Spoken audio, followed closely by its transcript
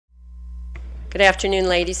Good afternoon,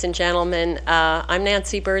 ladies and gentlemen. I'm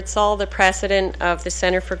Nancy Birdsall, the president of the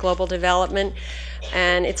Center for Global Development,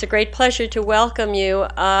 and it's a great pleasure to welcome you.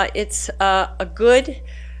 It's a good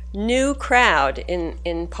new crowd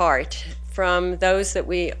in part from those that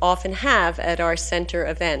we often have at our center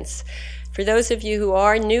events. For those of you who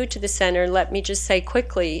are new to the center, let me just say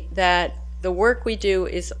quickly that the work we do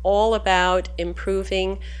is all about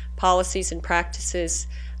improving policies and practices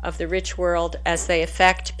of the rich world as they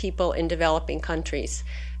affect people in developing countries.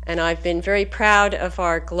 And I've been very proud of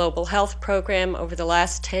our global health program over the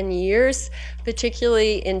last 10 years,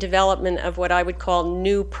 particularly in development of what I would call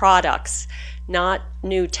new products, not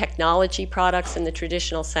new technology products in the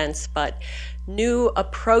traditional sense, but new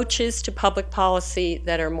approaches to public policy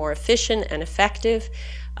that are more efficient and effective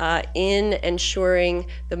in ensuring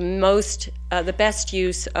the best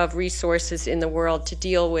use of resources in the world to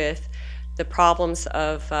deal with the problems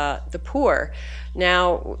of the poor.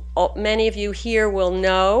 Now, many of you here will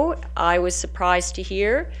know, I was surprised to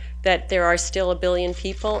hear that there are still 1 billion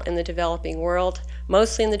people in the developing world,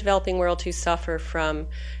 mostly in the developing world, who suffer from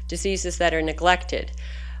diseases that are neglected.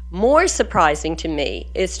 More surprising to me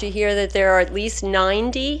is to hear that there are at least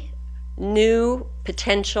 90 new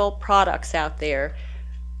potential products out there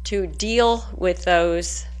to deal with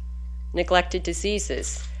those neglected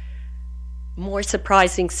diseases. More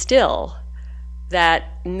surprising still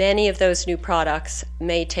that many of those new products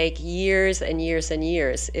may take years and years and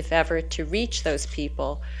years, if ever, to reach those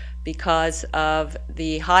people because of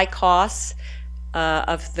the high costs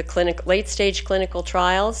of the late-stage clinical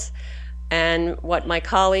trials, and what my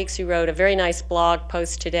colleagues who wrote a very nice blog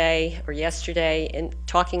post today or yesterday in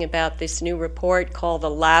talking about this new report called the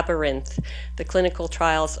labyrinth, the clinical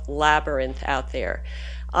trials labyrinth out there.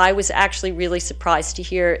 I was actually really surprised to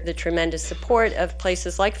hear the tremendous support of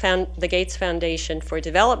places like the Gates Foundation for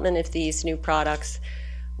development of these new products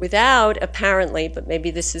without, apparently, but maybe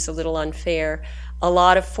this is a little unfair, a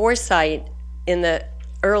lot of foresight in the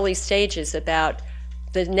early stages about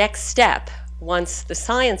the next step once the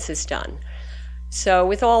science is done. So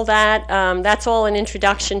with all that, that's all an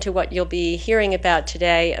introduction to what you'll be hearing about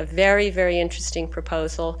today, a very, very interesting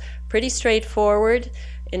proposal, pretty straightforward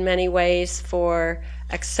in many ways for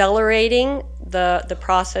accelerating the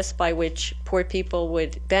process by which poor people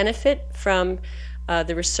would benefit from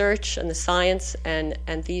the research and the science and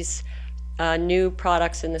these new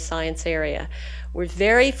products in the science area. We're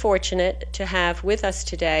very fortunate to have with us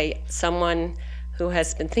today someone who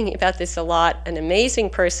has been thinking about this a lot, an amazing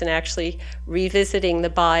person actually, revisiting the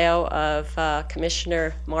bio of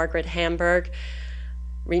Commissioner Margaret Hamburg,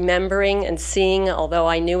 remembering and seeing, although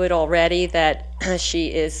I knew it already, that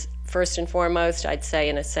she is first and foremost, I'd say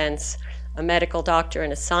in a sense, a medical doctor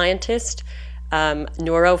and a scientist,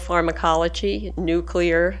 neuropharmacology,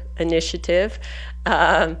 nuclear initiative,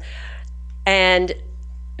 and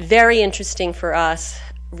very interesting for us,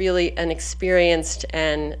 really an experienced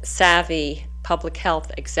and savvy public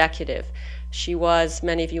health executive. She was,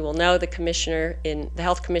 many of you will know, the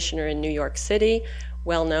health commissioner in New York City,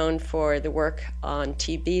 well known for the work on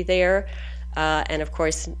TB there. And of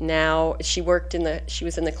course now she was in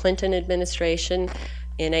the Clinton administration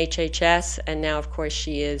in HHS, and now of course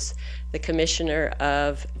she is the commissioner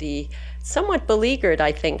of the somewhat beleaguered,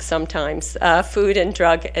 I think sometimes, Food and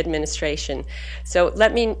Drug Administration. So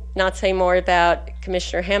let me not say more about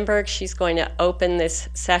Commissioner Hamburg. She's going to open this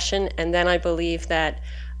session, and then I believe that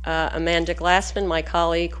Amanda Glassman, my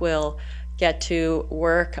colleague, will get to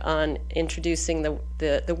work on introducing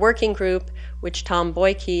the working group, which Tom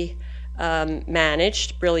Boyke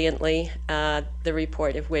managed brilliantly, the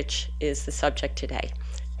report of which is the subject today.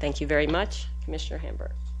 Thank you very much, Commissioner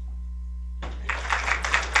Hamburg.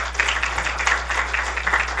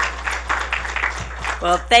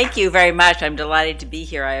 Well, thank you very much. I'm delighted to be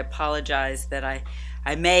here. I apologize that I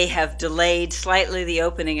may have delayed slightly the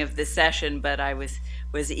opening of this session, but I was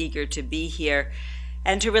eager to be here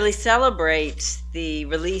and to really celebrate the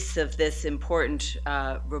release of this important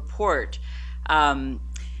report. Tom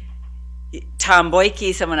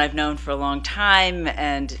Boyke, someone I've known for a long time,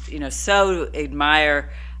 and so admire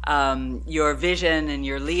your vision and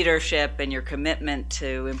your leadership and your commitment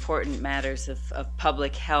to important matters of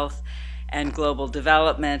public health and global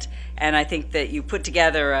development. And I think that you put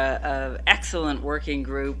together an excellent working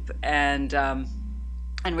group, and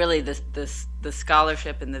really the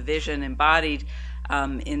scholarship and the vision embodied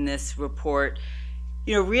in this report,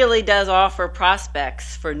 really does offer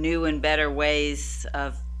prospects for new and better ways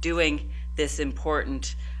of doing this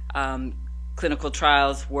important clinical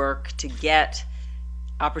trials work to get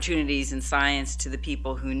opportunities in science to the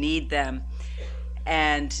people who need them.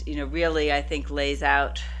 And really, I think, lays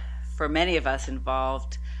out for many of us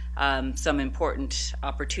involved some important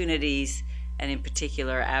opportunities and in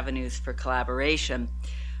particular avenues for collaboration.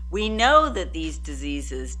 We know that these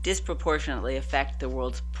diseases disproportionately affect the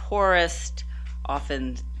world's poorest,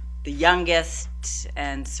 often the youngest,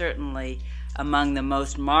 and certainly among the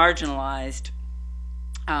most marginalized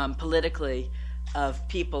politically of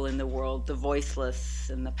people in the world, the voiceless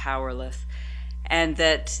and the powerless, and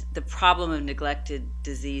that the problem of neglected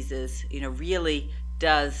diseases, really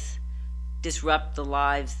does disrupt the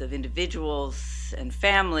lives of individuals and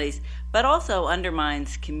families, but also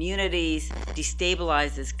undermines communities,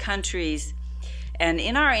 destabilizes countries, and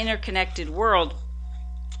in our interconnected world,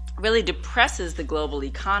 really depresses the global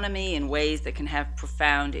economy in ways that can have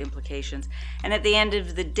profound implications, and at the end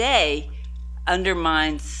of the day,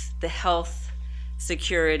 undermines the health,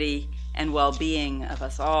 security, and well-being of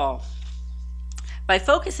us all. By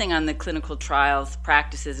focusing on the clinical trials,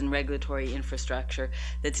 practices, and regulatory infrastructure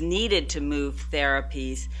that's needed to move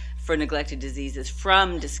therapies for neglected diseases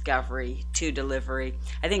from discovery to delivery,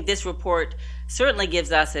 I think this report certainly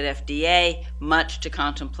gives us at FDA much to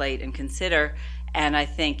contemplate and consider, and I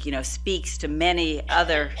think speaks to many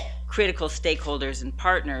other critical stakeholders and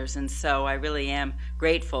partners, and so I really am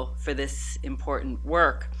grateful for this important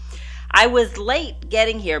work. I was late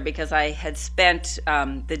getting here because I had spent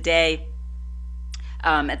the day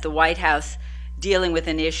at the White House dealing with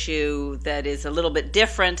an issue that is a little bit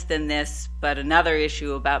different than this, but another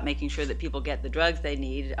issue about making sure that people get the drugs they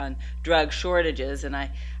need on drug shortages. And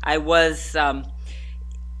I was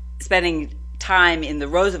spending time in the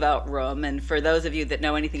Roosevelt room, and for those of you that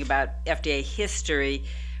know anything about FDA history,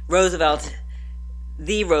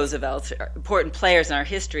 the Roosevelts are important players in our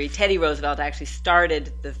history. Teddy Roosevelt actually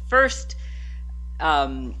started the first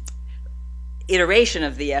iteration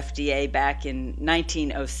of the FDA back in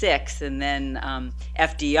 1906, and then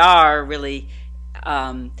FDR really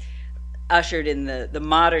ushered in the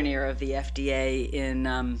modern era of the FDA in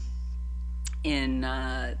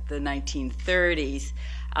the 1930s.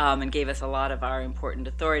 And gave us a lot of our important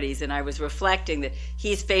authorities. And I was reflecting that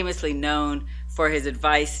he's famously known for his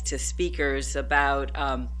advice to speakers about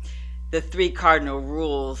the 3 cardinal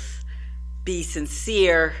rules: be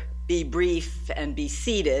sincere, be brief, and be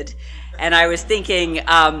seated. And I was thinking,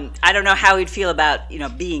 I don't know how he'd feel about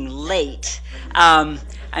being late.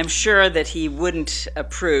 I'm sure that he wouldn't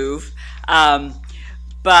approve.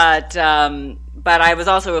 But I was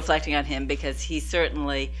also reflecting on him because he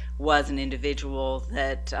certainly was an individual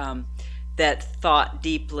that that thought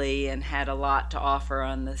deeply and had a lot to offer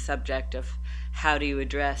on the subject of how do you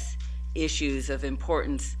address issues of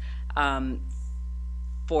importance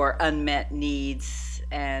for unmet needs,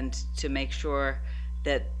 and to make sure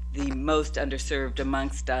that the most underserved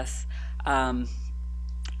amongst us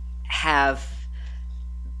have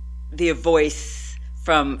the voice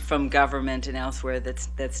from government and elsewhere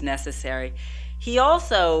that's necessary. He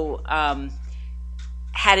also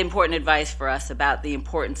had important advice for us about the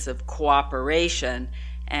importance of cooperation,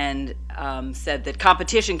 and said that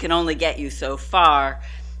competition can only get you so far,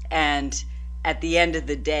 and at the end of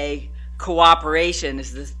the day, cooperation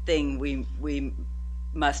is the thing we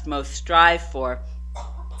must most strive for.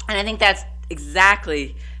 And I think that's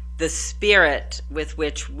exactly the spirit with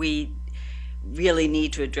which we really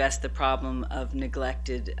need to address the problem of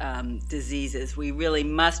neglected diseases. We really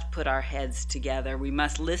must put our heads together. We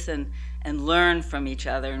must listen and learn from each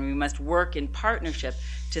other, and we must work in partnership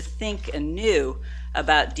to think anew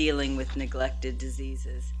about dealing with neglected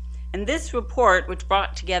diseases. And this report, which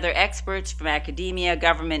brought together experts from academia,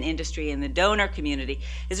 government, industry, and the donor community,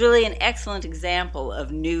 is really an excellent example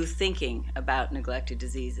of new thinking about neglected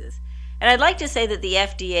diseases. And I'd like to say that the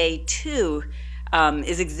FDA, too,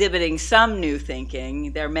 is exhibiting some new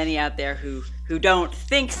thinking. There are many out there who don't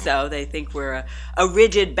think so. They think we're a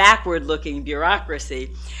rigid, backward-looking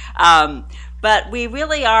bureaucracy. But we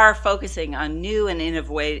really are focusing on new and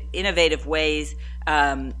innovative ways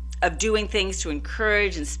of doing things to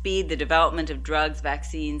encourage and speed the development of drugs,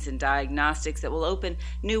 vaccines, and diagnostics that will open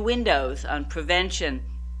new windows on prevention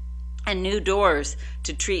and new doors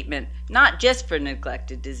to treatment, not just for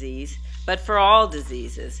neglected disease, but for all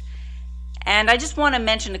diseases. And I just want to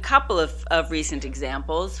mention a couple of recent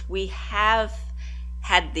examples. We have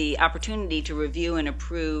had the opportunity to review and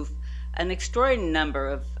approve an extraordinary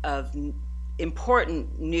number of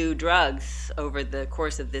important new drugs over the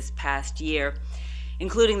course of this past year,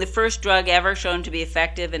 including the first drug ever shown to be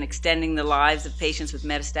effective in extending the lives of patients with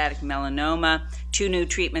metastatic melanoma, 2 new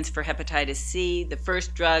treatments for hepatitis C, the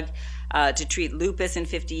first drug to treat lupus in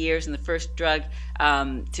 50 years, and the first drug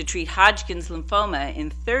to treat Hodgkin's lymphoma in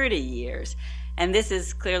 30 years. And this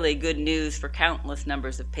is clearly good news for countless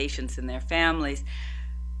numbers of patients and their families.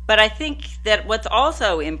 But I think that what's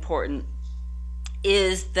also important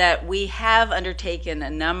is that we have undertaken a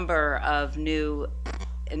number of new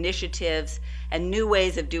initiatives and new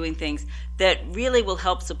ways of doing things that really will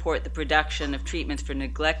help support the production of treatments for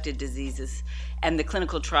neglected diseases and the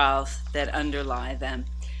clinical trials that underlie them.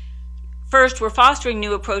 First, we're fostering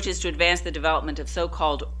new approaches to advance the development of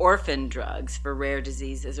so-called orphan drugs for rare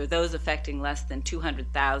diseases, or those affecting less than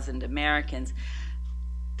 200,000 Americans.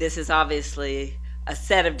 This is obviously a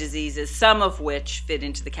set of diseases, some of which fit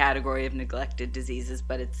into the category of neglected diseases,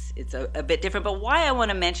 but it's a bit different. But why I want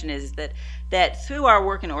to mention is that through our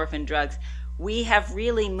work in orphan drugs, we have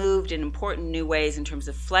really moved in important new ways in terms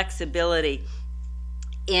of flexibility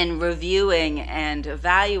in reviewing and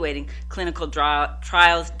evaluating clinical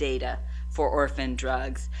trials data for orphan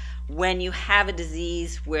drugs. When you have a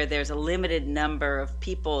disease where there's a limited number of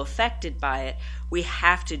people affected by it, we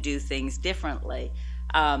have to do things differently.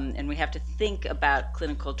 And we have to think about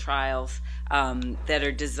clinical trials that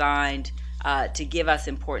are designed to give us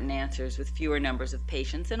important answers with fewer numbers of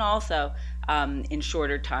patients, and also in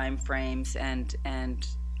shorter time frames, and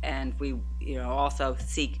we also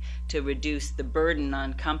seek to reduce the burden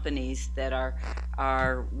on companies that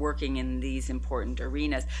are working in these important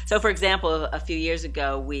arenas. So, for example, a few years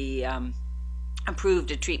ago, we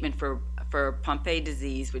approved a treatment for Pompe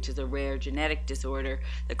disease, which is a rare genetic disorder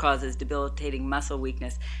that causes debilitating muscle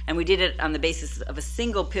weakness. And we did it on the basis of a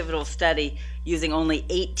single pivotal study using only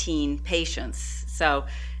 18 patients. So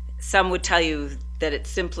some would tell you that it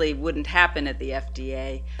simply wouldn't happen at the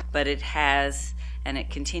FDA, but it has, and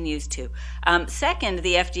it continues to. Second,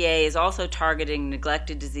 the FDA is also targeting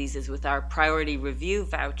neglected diseases with our priority review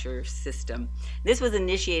voucher system. This was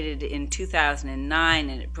initiated in 2009,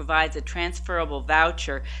 and it provides a transferable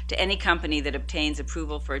voucher to any company that obtains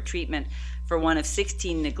approval for a treatment for one of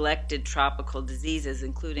 16 neglected tropical diseases,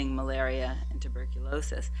 including malaria and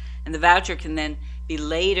tuberculosis. And the voucher can then be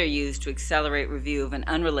later used to accelerate review of an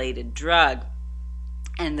unrelated drug.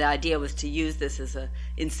 And the idea was to use this as an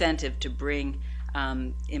incentive to bring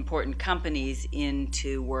important companies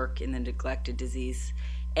into work in the neglected disease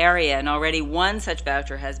area. And already one such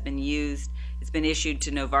voucher has been used. It's been issued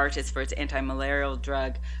to Novartis for its anti-malarial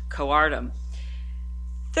drug, Coartem.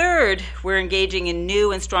 Third, we're engaging in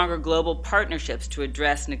new and stronger global partnerships to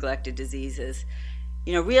address neglected diseases.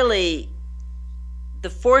 Really, the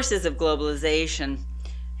forces of globalization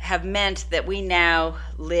have meant that we now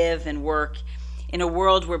live and work in a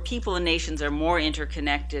world where people and nations are more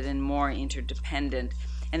interconnected and more interdependent,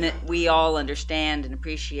 and that we all understand and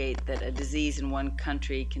appreciate that a disease in one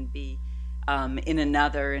country can be in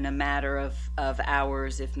another in a matter of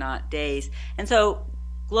hours, if not days. And so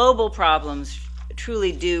global problems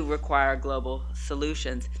truly do require global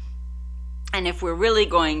solutions. And if we're really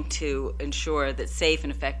going to ensure that safe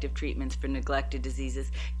and effective treatments for neglected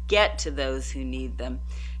diseases get to those who need them,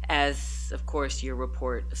 as of course your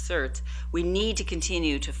report asserts, we need to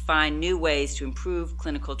continue to find new ways to improve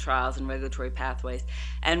clinical trials and regulatory pathways,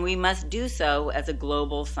 and we must do so as a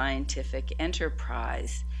global scientific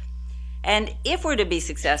enterprise. And if we're to be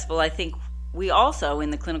successful, I think we also, in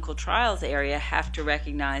the clinical trials area, have to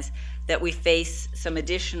recognize that we face some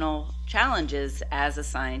additional challenges as a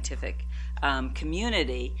scientific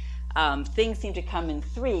community. Things seem to come in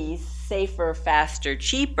threes: safer, faster,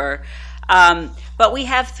 cheaper. But we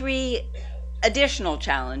have three additional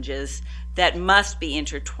challenges that must be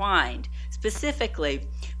intertwined. Specifically,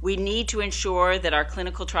 we need to ensure that our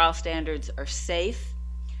clinical trial standards are safe,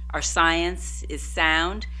 our science is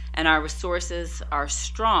sound, and our resources are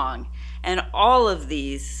strong. And all of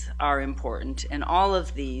these are important, and all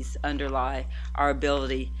of these underlie our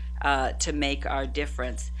ability to make our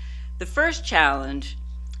difference. The first challenge,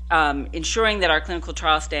 ensuring that our clinical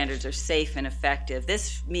trial standards are safe and effective.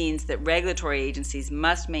 This means that regulatory agencies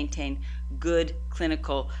must maintain good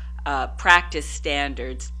clinical practice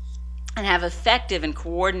standards and have effective and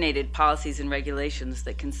coordinated policies and regulations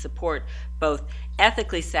that can support both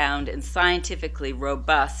ethically sound and scientifically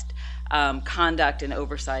robust conduct and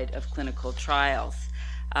oversight of clinical trials.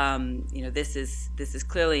 This is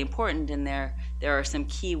clearly important, and there are some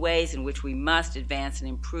key ways in which we must advance and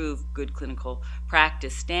improve good clinical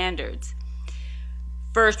practice standards.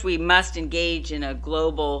 First, we must engage in a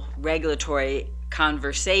global regulatory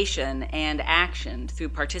conversation and action through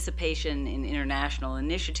participation in international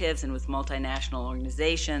initiatives and with multinational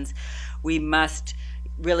organizations. We must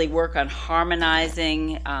really work on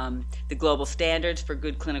harmonizing the global standards for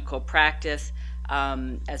good clinical practice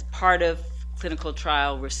as part of clinical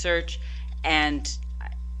trial research, and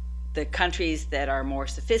the countries that are more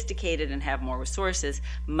sophisticated and have more resources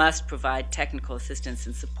must provide technical assistance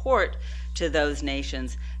and support to those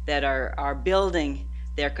nations that are building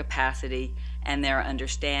their capacity and their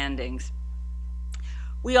understandings.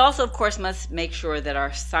 We also, of course, must make sure that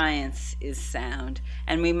our science is sound,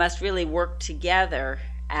 and we must really work together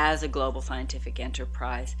as a global scientific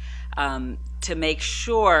enterprise to make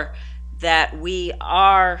sure that we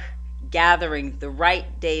are gathering the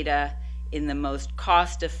right data in the most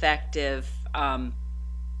cost-effective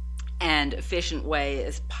and efficient way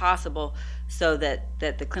as possible, so that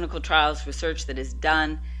the clinical trials research that is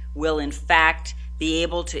done will in fact be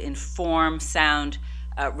able to inform sound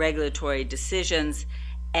regulatory decisions,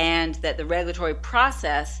 and that the regulatory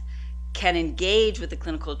process can engage with the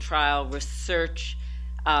clinical trial research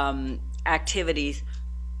activities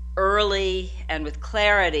early and with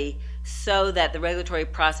clarity, so that the regulatory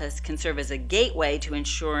process can serve as a gateway to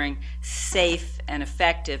ensuring safe and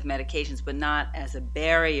effective medications, but not as a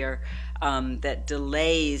barrier that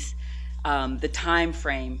delays the time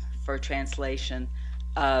frame for translation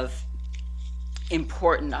of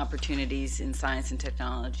important opportunities in science and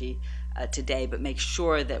technology today, but make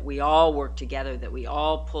sure that we all work together, that we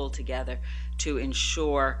all pull together to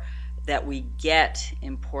ensure that we get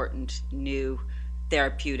important new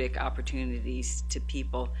therapeutic opportunities to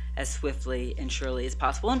people as swiftly and surely as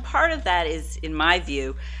possible. And part of that is, in my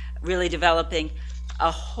view, really developing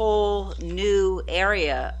a whole new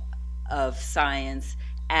area of science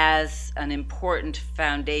as an important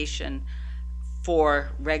foundation for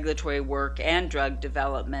regulatory work and drug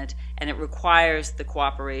development, and it requires the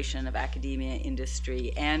cooperation of academia,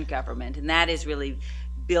 industry, and government. And that is really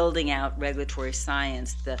building out regulatory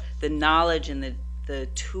science, the knowledge and the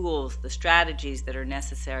tools, the strategies that are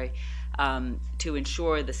necessary to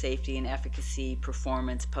ensure the safety and efficacy,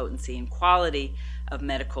 performance, potency, and quality of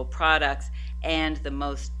medical products, and the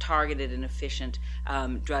most targeted and efficient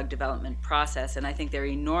drug development process. And I think there are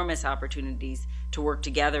enormous opportunities to work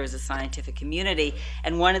together as a scientific community.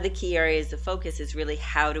 And one of the key areas of focus is really,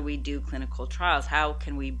 how do we do clinical trials? How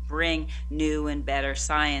can we bring new and better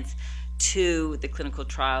science to the clinical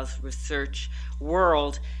trials research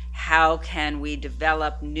world? How can we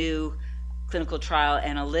develop new clinical trial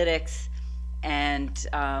analytics and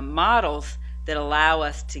models that allow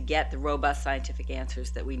us to get the robust scientific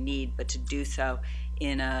answers that we need, but to do so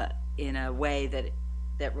in a way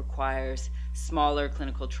that requires smaller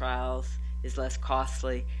clinical trials, is less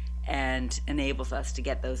costly, and enables us to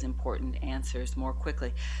get those important answers more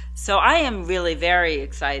quickly. So I am really very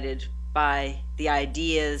excited by the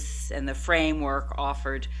ideas and the framework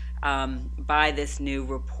offered by this new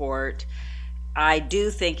report. I do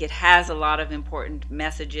think it has a lot of important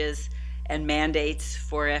messages and mandates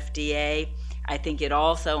for FDA. I think it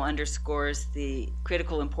also underscores the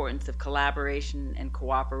critical importance of collaboration and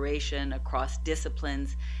cooperation across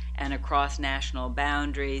disciplines and across national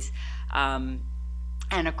boundaries and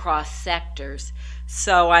across sectors.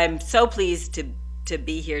 So I'm so pleased to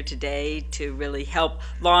be here today to really help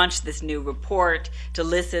launch this new report, to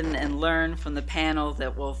listen and learn from the panel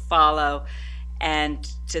that will follow, and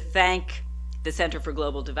to thank the Center for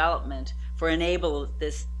Global Development for enabling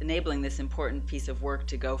this important piece of work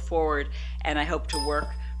to go forward. And I hope to work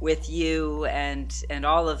with you and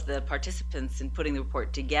all of the participants in putting the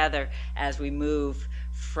report together as we move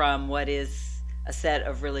from what is a set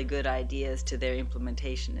of really good ideas to their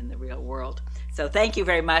implementation in the real world. So thank you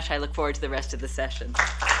very much. I look forward to the rest of the session.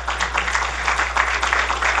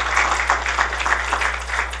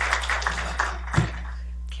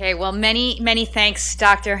 Okay, well, many thanks,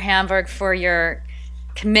 Dr. Hamburg, for your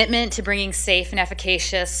commitment to bringing safe and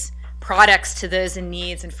efficacious products to those in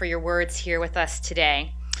need, and for your words here with us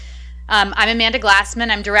today. I'm Amanda Glassman.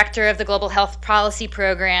 I'm Director of the Global Health Policy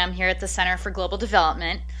Program here at the Center for Global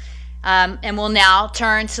Development. And we'll now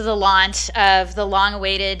turn to the launch of the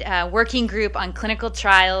long-awaited Working Group on Clinical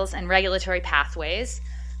Trials and Regulatory Pathways.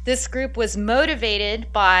 This group was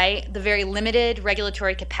motivated by the very limited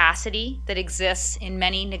regulatory capacity that exists in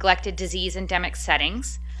many neglected disease endemic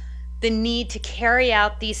settings, the need to carry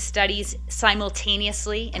out these studies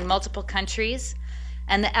simultaneously in multiple countries,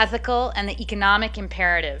 and the ethical and the economic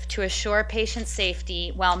imperative to assure patient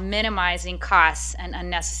safety while minimizing costs and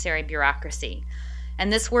unnecessary bureaucracy.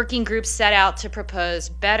 And this working group set out to propose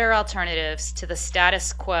better alternatives to the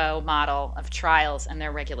status quo model of trials and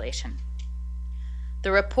their regulation.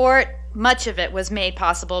 The report, much of it was made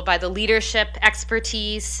possible by the leadership,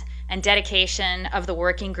 expertise, and dedication of the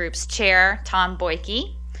working group's chair, Tom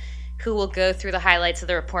Boyke, who will go through the highlights of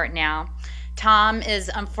the report now. Tom is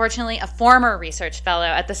unfortunately a former research fellow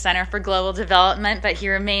at the Center for Global Development, but he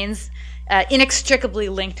remains inextricably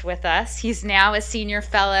linked with us. He's now a senior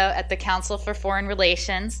fellow at the Council for Foreign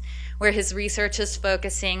Relations, where his research is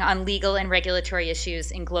focusing on legal and regulatory issues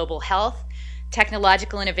in global health,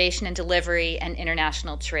 technological innovation and delivery, and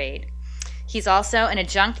international trade. He's also an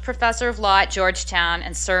adjunct professor of law at Georgetown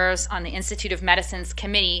and serves on the Institute of Medicine's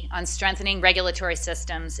Committee on Strengthening Regulatory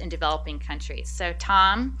Systems in Developing Countries. So,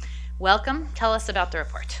 Tom, welcome. Tell us about the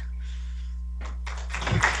report.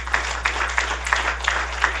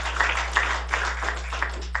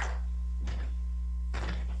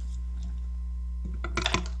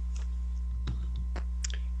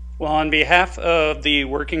 Well, on behalf of the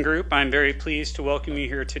working group, I'm very pleased to welcome you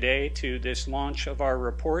here today to this launch of our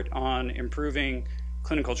report on improving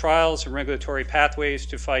clinical trials and regulatory pathways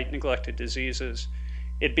to fight neglected diseases.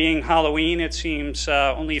 It being Halloween, it seems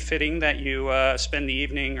only fitting that you spend the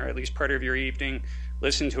evening, or at least part of your evening,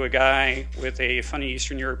 listen to a guy with a funny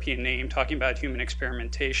Eastern European name talking about human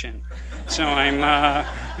experimentation. So I'm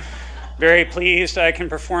very pleased I can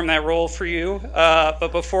perform that role for you.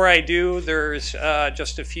 But before I do, there's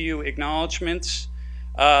just a few acknowledgments.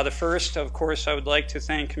 The first, of course, I would like to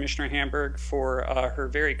thank Commissioner Hamburg for her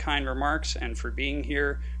very kind remarks and for being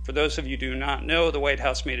here. For those of you who do not know, the White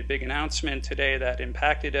House made a big announcement today that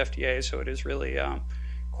impacted FDA, so it is really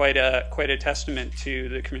quite a testament to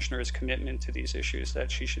the Commissioner's commitment to these issues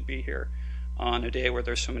that she should be here on a day where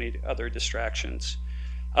there's so many other distractions.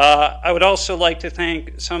 I would also like to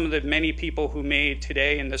thank some of the many people who made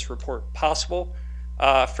today in this report possible.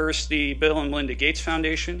 First, the Bill and Melinda Gates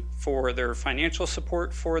Foundation for their financial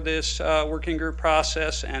support for this working group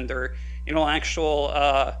process and their intellectual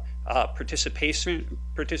participation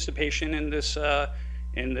in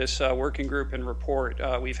this working group and report.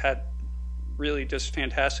 We've had really just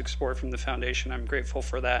fantastic support from the foundation. I'm grateful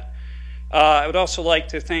for that. I would also like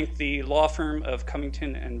to thank the law firm of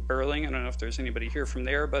Covington and Burling. I don't know if there's anybody here from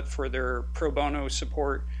there, but for their pro bono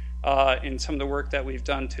support in some of the work that we've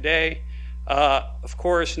done today. Of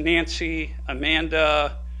course, Nancy,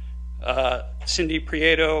 Amanda, Cindy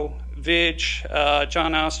Prieto, Vidge,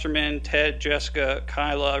 John Osterman, Ted, Jessica,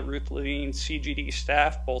 Kyla, Ruth Levine, CGD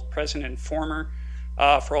staff, both present and former,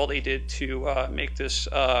 for all they did to make this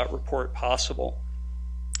report possible.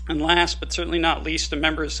 And last, but certainly not least, the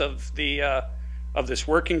members of this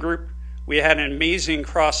working group. We had an amazing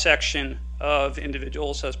cross-section of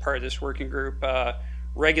individuals as part of this working group,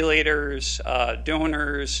 regulators,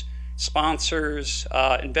 donors, sponsors,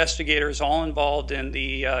 investigators, all involved in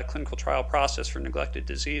the clinical trial process for neglected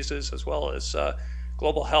diseases, as well as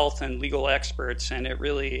global health and legal experts. And it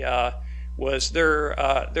really was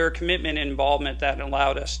their commitment and involvement that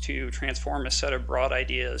allowed us to transform a set of broad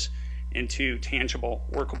ideas into tangible,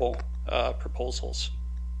 workable proposals.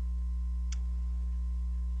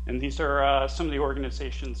 And these are some of the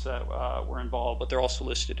organizations that were involved, but they're also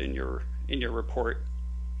listed in your report.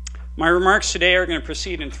 My remarks today are going to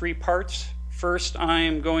proceed in three parts. First,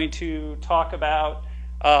 I'm going to talk about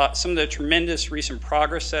some of the tremendous recent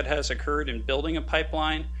progress that has occurred in building a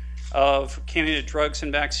pipeline of candidate drugs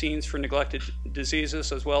and vaccines for neglected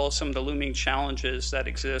diseases, as well as some of the looming challenges that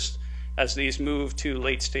exist as these move to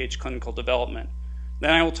late-stage clinical development.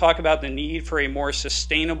 Then I will talk about the need for a more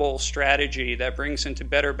sustainable strategy that brings into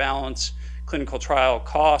better balance clinical trial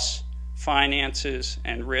costs, finances,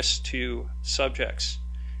 and risks to subjects.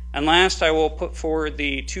 And last, I will put forward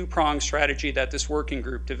the two-pronged strategy that this working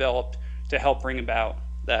group developed to help bring about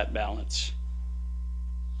that balance.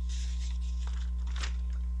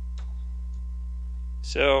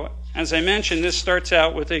 So, as I mentioned, this starts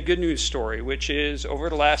out with a good news story, which is over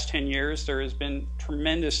the last 10 years, there has been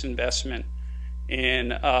tremendous investment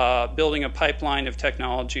in building a pipeline of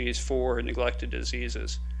technologies for neglected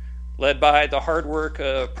diseases, led by the hard work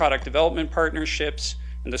of product development partnerships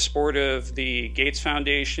and the support of the Gates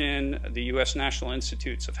Foundation, the U.S. National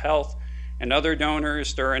Institutes of Health, and other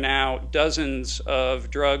donors. There are now dozens of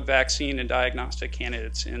drug, vaccine, and diagnostic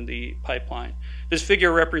candidates in the pipeline. This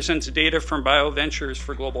figure represents data from BioVentures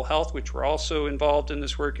for Global Health, which were also involved in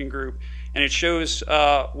this working group, and it shows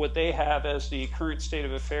what they have as the current state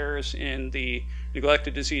of affairs in the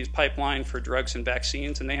neglected disease pipeline for drugs and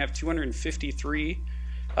vaccines, and they have 253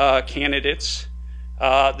 candidates.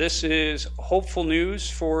 This is hopeful news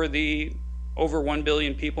for the over 1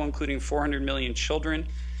 billion people, including 400 million children,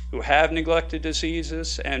 who have neglected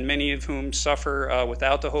diseases, and many of whom suffer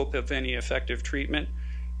without the hope of any effective treatment.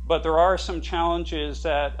 But there are some challenges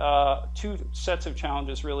that, two sets of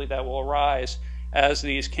challenges really, that will arise as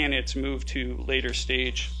these candidates move to later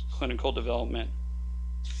stage clinical development.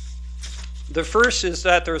 The first is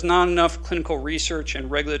that there's not enough clinical research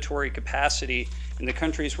and regulatory capacity in the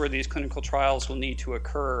countries where these clinical trials will need to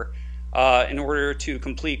occur in order to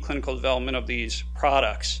complete clinical development of these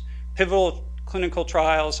products. Pivotal clinical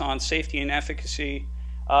trials on safety and efficacy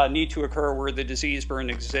need to occur where the disease burden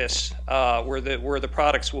exists, where the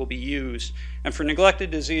products will be used. And for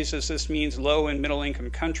neglected diseases, this means low and middle income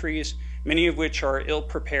countries, many of which are ill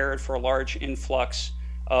prepared for a large influx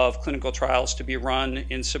of clinical trials to be run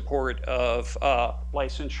in support of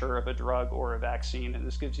licensure of a drug or a vaccine. And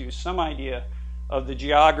this gives you some idea of the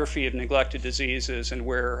geography of neglected diseases and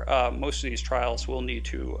where most of these trials will need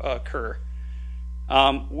to occur.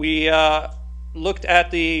 We looked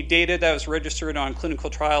at the data that was registered on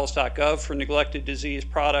clinicaltrials.gov for neglected disease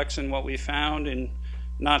products, and what we found, and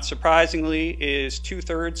not surprisingly, is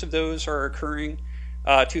two-thirds of those are occurring.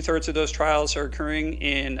 Two-thirds of those trials are occurring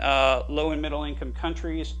in low and middle income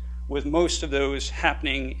countries, with most of those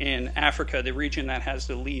happening in Africa, the region that has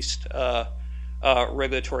the least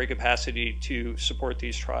regulatory capacity to support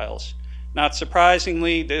these trials. Not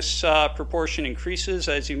surprisingly, this proportion increases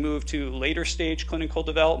as you move to later stage clinical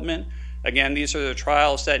development. Again, these are the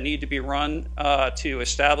trials that need to be run to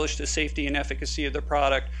establish the safety and efficacy of the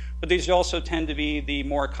product, but these also tend to be the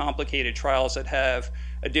more complicated trials that have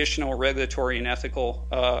additional regulatory and ethical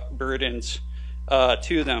burdens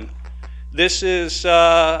to them. This is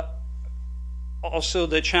also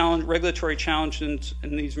the challenge, regulatory challenges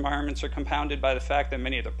in these environments are compounded by the fact that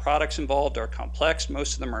many of the products involved are complex.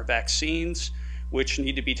 Most of them are vaccines, which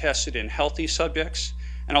need to be tested in healthy subjects.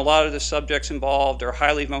 And a lot of the subjects involved are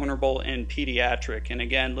highly vulnerable and pediatric. And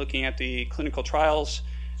again, looking at the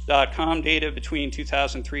clinicaltrials.com data between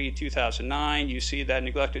 2003 and 2009, you see that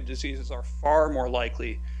neglected diseases are far more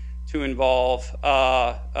likely to involve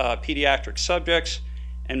pediatric subjects.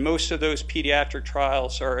 And most of those pediatric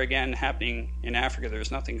trials are, again, happening in Africa.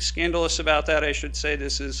 There's nothing scandalous about that, I should say.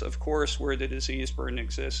 This is, of course, where the disease burden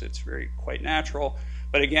exists. It's quite natural.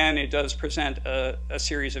 But again, it does present a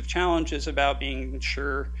series of challenges about being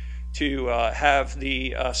sure to have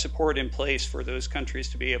the support in place for those countries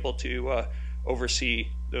to be able to oversee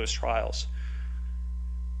those trials.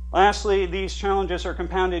 Lastly, these challenges are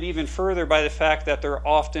compounded even further by the fact that they're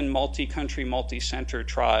often multi-country, multi-center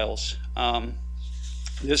trials.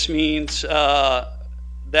 This means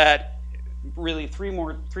that really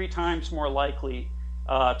three times more likely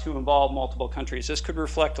to involve multiple countries. This could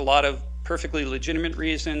reflect a lot of perfectly legitimate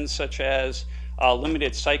reasons, such as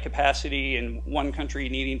limited site capacity in one country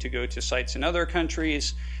needing to go to sites in other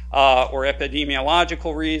countries, or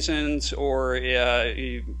epidemiological reasons, or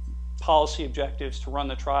policy objectives to run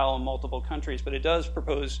the trial in multiple countries. But it does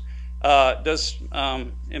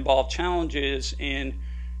involve challenges in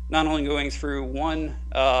not only going through one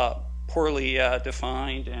poorly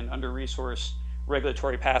defined and under-resourced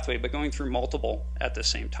regulatory pathway, but going through multiple at the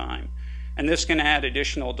same time. And this can add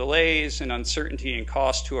additional delays and uncertainty and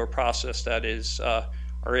cost to a process that is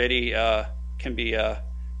already can be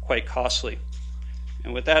quite costly.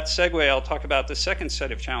 And with that segue, I'll talk about the second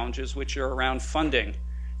set of challenges, which are around funding.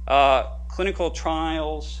 Clinical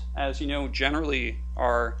trials, as you know, generally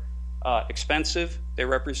are expensive. They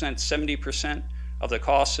represent 70% of the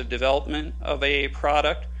costs of development of a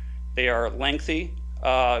product. They are lengthy.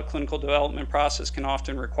 Clinical development process can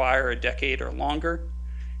often require a decade or longer.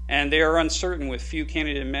 And they are uncertain, with few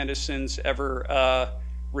candidate medicines ever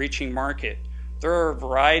reaching market. There are a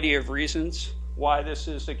variety of reasons why this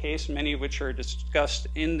is the case, many of which are discussed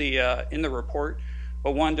in the report.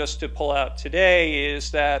 But one just to pull out today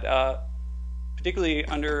is that particularly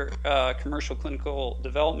under commercial clinical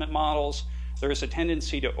development models, there is a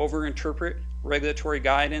tendency to overinterpret regulatory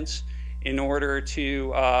guidance in order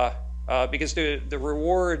to, because the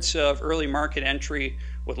rewards of early market entry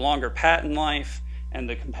with longer patent life and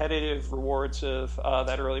the competitive rewards of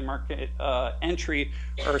that early market entry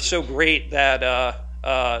are so great that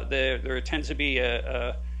there tends to be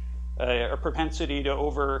a propensity to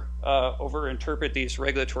overinterpret these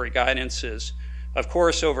regulatory guidances. Of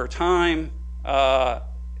course, over time,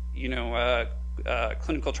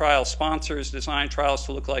 clinical trial sponsors design trials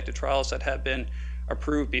to look like the trials that have been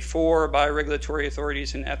approved before by regulatory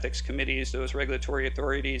authorities and ethics committees. Those regulatory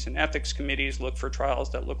authorities and ethics committees look for trials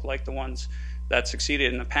that look like the ones that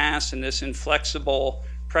succeeded in the past, and this inflexible,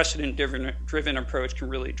 precedent-driven approach can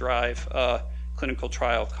really drive clinical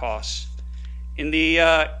trial costs. In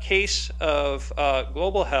the case of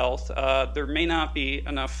global health, there may not be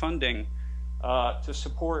enough funding to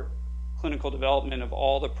support clinical development of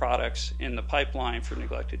all the products in the pipeline for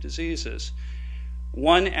neglected diseases.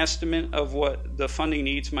 One estimate of what the funding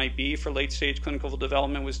needs might be for late-stage clinical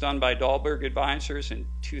development was done by Dahlberg Advisors in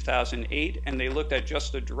 2008, and they looked at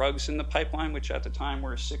just the drugs in the pipeline, which at the time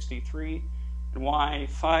were 63, and why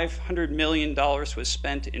 $500 million was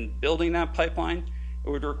spent in building that pipeline. It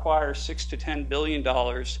would require $6 to $10 billion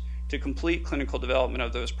to complete clinical development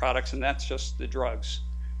of those products, and that's just the drugs.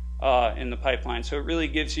 in the pipeline. So it really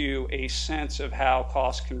gives you a sense of how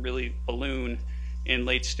costs can really balloon in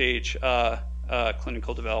late-stage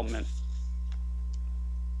clinical development.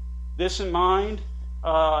 This in mind,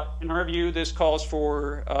 in our view, this calls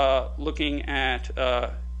for looking at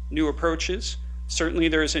new approaches. Certainly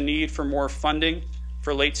there's a need for more funding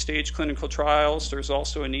for late-stage clinical trials. There's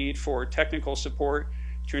also a need for technical support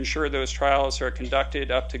to ensure those trials are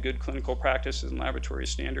conducted up to good clinical practices and laboratory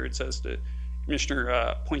standards, as the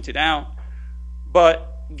Commissioner pointed out.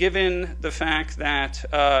 But given the fact that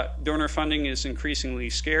donor funding is increasingly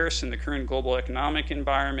scarce in the current global economic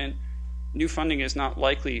environment, new funding is not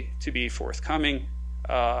likely to be forthcoming.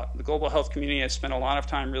 The global health community has spent a lot of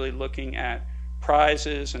time really looking at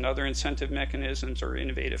prizes and other incentive mechanisms or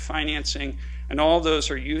innovative financing, and all of those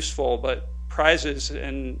are useful, but prizes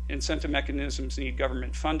and incentive mechanisms need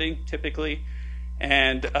government funding typically,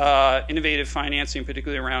 and innovative financing,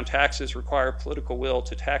 particularly around taxes, require political will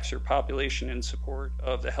to tax your population in support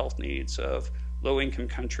of the health needs of low-income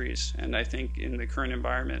countries, and I think in the current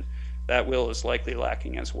environment that will is likely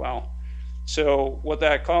lacking as well. So what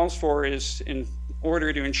that calls for is, in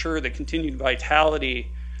order to ensure the continued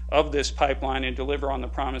vitality of this pipeline and deliver on the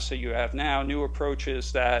promise that you have now, new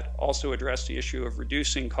approaches that also address the issue of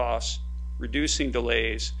reducing costs, reducing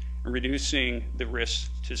delays, and reducing the risks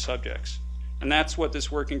to subjects. And that's what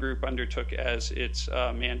this working group undertook as its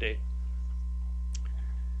mandate.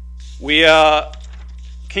 We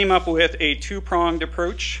came up with a two-pronged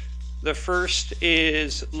approach. The first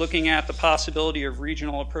is looking at the possibility of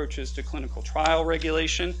regional approaches to clinical trial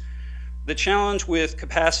regulation. The challenge with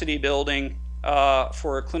capacity building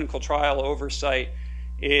for a clinical trial oversight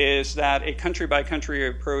is that a country-by-country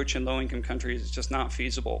approach in low-income countries is just not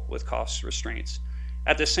feasible with cost restraints.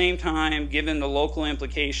 At the same time, given the local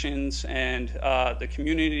implications and the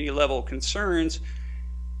community-level concerns,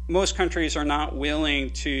 most countries are not willing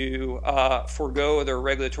to forego their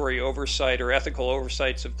regulatory oversight or ethical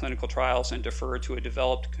oversights of clinical trials and defer to a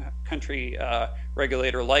developed country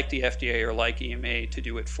regulator like the FDA or like EMA to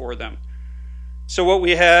do it for them. So what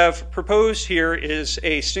we have proposed here is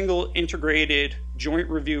a single integrated joint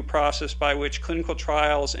review process by which clinical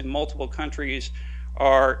trials in multiple countries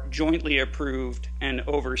are jointly approved and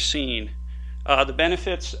overseen. The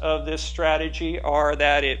benefits of this strategy are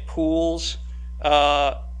that it pools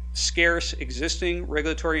scarce existing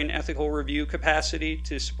regulatory and ethical review capacity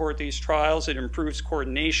to support these trials. It improves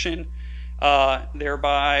coordination,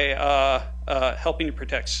 thereby helping to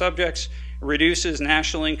protect subjects, reduces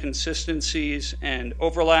national inconsistencies and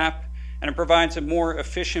overlap, and it provides a more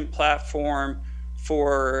efficient platform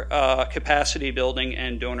for capacity building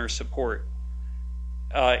and donor support.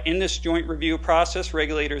 In this joint review process,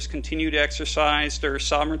 regulators continue to exercise their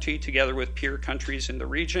sovereignty together with peer countries in the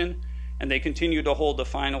region, and they continue to hold the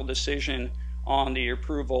final decision on the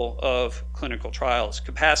approval of clinical trials.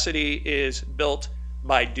 Capacity is built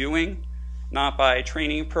by doing, not by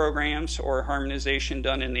training programs or harmonization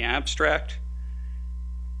done in the abstract.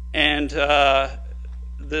 And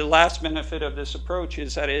the last benefit of this approach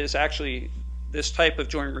is that it is actually, this type of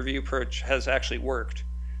joint review approach has actually worked,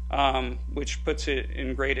 which puts it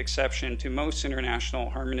in great exception to most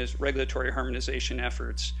international regulatory harmonization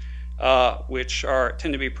efforts, which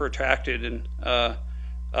tend to be protracted and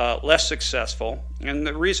less successful. And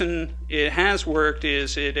the reason it has worked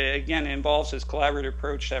is it, again, involves this collaborative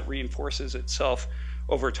approach that reinforces itself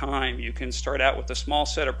over time. You can start out with a small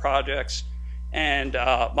set of projects and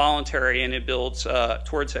voluntary, and it builds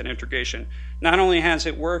towards that integration. Not only has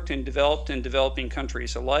it worked in developed and developing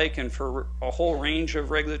countries alike and for a whole range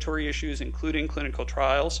of regulatory issues, including clinical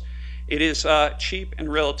trials, it is cheap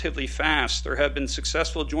and relatively fast. There have been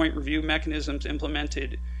successful joint review mechanisms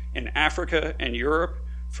implemented in Africa and Europe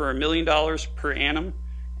for $1 million per annum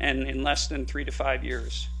and in less than 3 to 5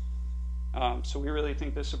 years. So we really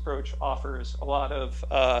think this approach offers a lot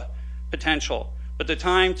of potential. But the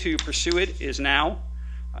time to pursue it is now.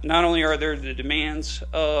 Not only are there the demands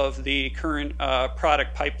of the current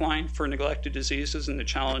product pipeline for neglected diseases and the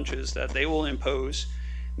challenges that they will impose,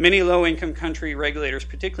 many low-income country regulators,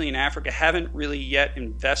 particularly in Africa, haven't really yet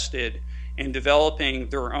invested in developing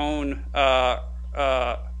their own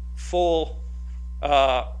full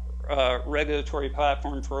regulatory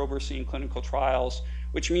platform for overseeing clinical trials,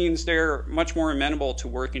 which means they're much more amenable to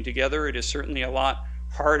working together. It is certainly a lot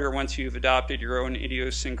harder once you've adopted your own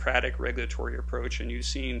idiosyncratic regulatory approach and you've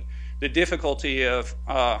seen the difficulty of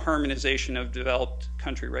harmonization of developed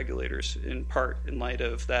country regulators, in part in light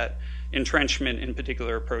of that entrenchment in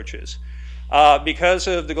particular approaches. Because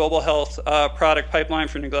of the global health product pipeline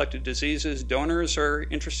for neglected diseases, donors are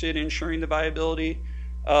interested in ensuring the viability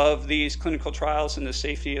of these clinical trials and the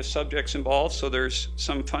safety of subjects involved, so there's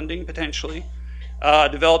some funding potentially.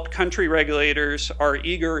 Developed country regulators are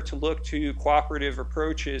eager to look to cooperative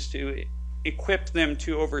approaches to equip them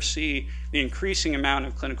to oversee the increasing amount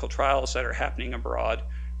of clinical trials that are happening abroad,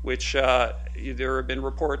 which there have been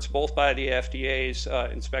reports both by the FDA's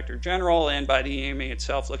Inspector General and by the EMA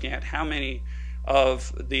itself looking at how many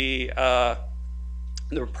of the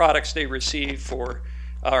products they receive for,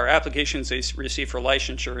 or applications they receive for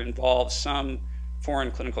licensure involve some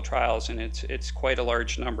foreign clinical trials, and it's quite a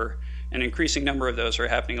large number. An increasing number of those are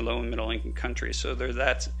happening in low and middle income countries, so there's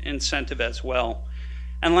that incentive as well.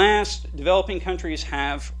 And last, developing countries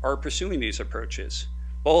are pursuing these approaches.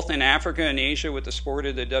 Both in Africa and Asia, with the support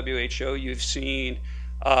of the WHO, you've seen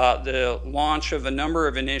the launch of a number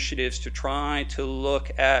of initiatives to try to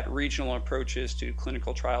look at regional approaches to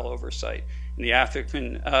clinical trial oversight. In the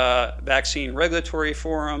African Vaccine Regulatory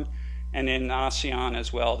Forum and in ASEAN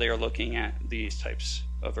as well, they are looking at these types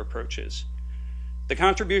of approaches. The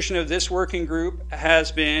contribution of this working group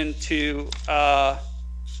has been to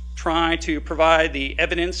try to provide the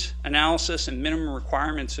evidence, analysis, and minimum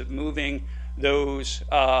requirements of moving those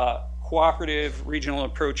cooperative regional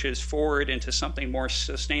approaches forward into something more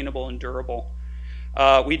sustainable and durable.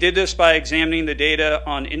 We did this by examining the data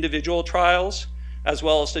on individual trials, as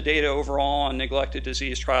well as the data overall on neglected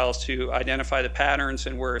disease trials to identify the patterns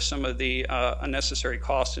and where some of the unnecessary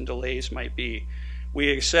costs and delays might be.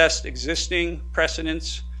 We assessed existing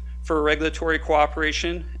precedents for regulatory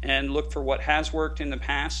cooperation and looked for what has worked in the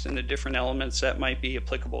past and the different elements that might be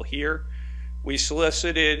applicable here. We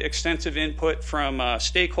solicited extensive input from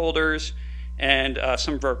stakeholders and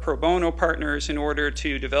some of our pro bono partners in order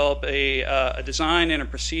to develop a design and a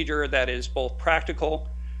procedure that is both practical,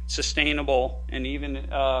 sustainable, and even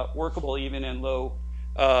workable even in low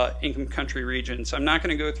income country regions. I'm not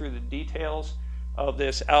going to go through the details of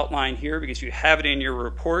this outline here because you have it in your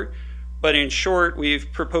report, but in short,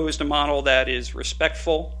 we've proposed a model that is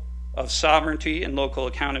respectful of sovereignty and local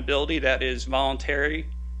accountability, that is voluntary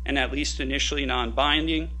and at least initially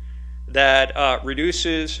non-binding, that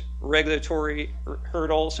reduces regulatory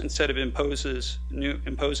hurdles instead of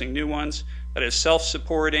imposing new ones, that is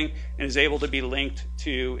self-supporting and is able to be linked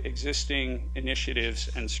to existing initiatives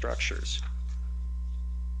and structures.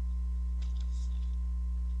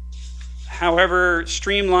 However,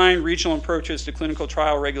 streamlined regional approaches to clinical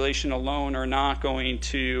trial regulation alone are not going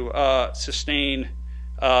to sustain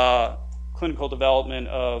clinical development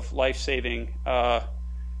of life-saving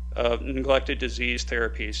neglected disease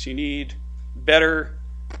therapies. You need better,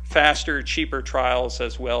 faster, cheaper trials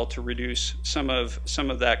as well to reduce some of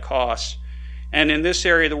that cost. And in this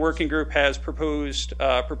area, the working group has proposed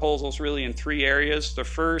proposals really in three areas. The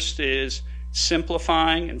first is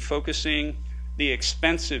simplifying and focusing the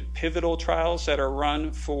expensive pivotal trials that are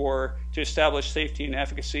run to establish safety and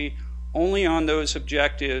efficacy only on those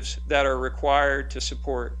objectives that are required to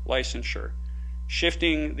support licensure.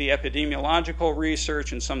 Shifting the epidemiological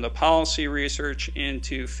research and some of the policy research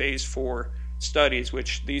into phase 4 studies,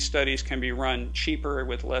 which these studies can be run cheaper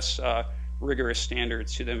with less rigorous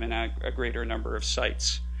standards to them in a greater number of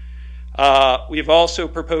sites. We've also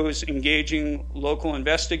proposed engaging local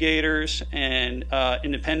investigators and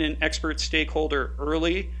independent expert stakeholder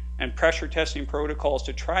early and pressure testing protocols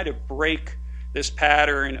to try to break this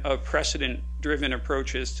pattern of precedent-driven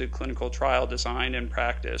approaches to clinical trial design and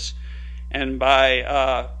practice. And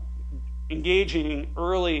by engaging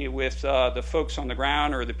early with the folks on the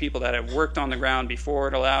ground or the people that have worked on the ground before,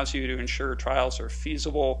 it allows you to ensure trials are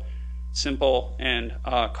feasible, simple, and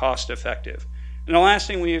cost-effective. And the last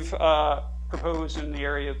thing we've proposed in the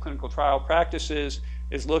area of clinical trial practices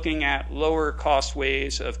is looking at lower cost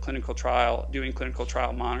ways of doing clinical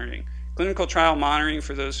trial monitoring. Clinical trial monitoring,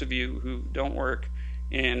 for those of you who don't work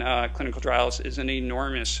in clinical trials, is an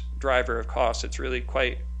enormous driver of cost. It's really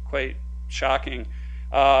quite shocking.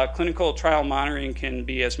 Clinical trial monitoring can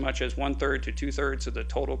be as much as 1/3 to 2/3 of the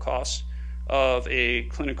total cost of a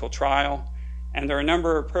clinical trial. And there are a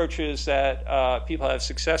number of approaches that people have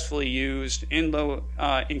successfully used in low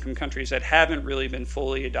income countries that haven't really been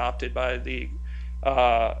fully adopted by the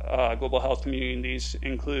global health community. These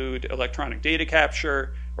include electronic data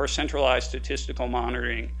capture or centralized statistical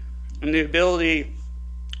monitoring. And the ability,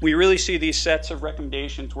 we really see these sets of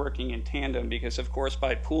recommendations working in tandem because, of course,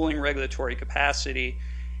 by pooling regulatory capacity,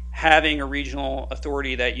 having a regional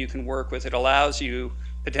authority that you can work with, it allows you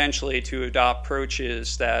potentially to adopt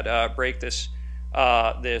approaches that break this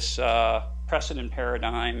precedent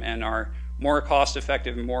paradigm and are more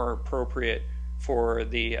cost-effective and more appropriate for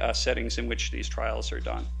the settings in which these trials are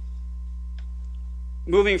done.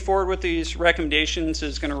 moving forward with these recommendations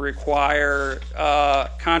is going to require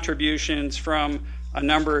contributions from a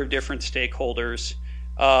number of different stakeholders.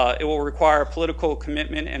 It will require political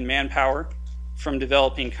commitment and manpower from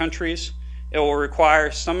developing countries. It will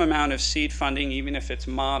require some amount of seed funding, even if it's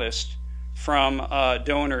modest, from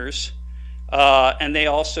donors. And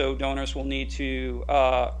donors will need to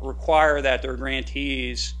require that their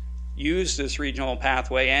grantees use this regional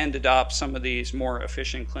pathway and adopt some of these more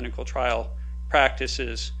efficient clinical trial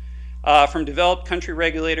practices. From developed country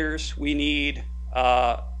regulators, we need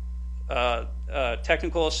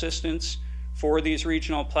technical assistance for these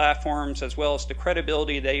regional platforms, as well as the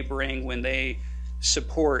credibility they bring when they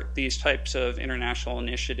support these types of international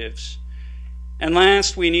initiatives. And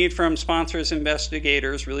last, we need from sponsors,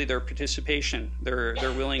 investigators, really their participation, their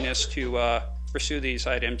willingness to pursue these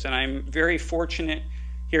items. And I'm very fortunate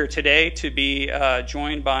here today to be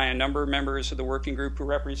joined by a number of members of the working group who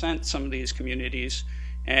represent some of these communities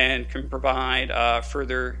and can provide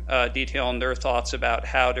further detail on their thoughts about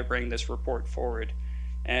how to bring this report forward.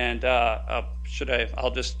 And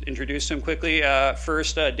I'll just introduce them quickly.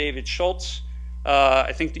 First, David Schultz.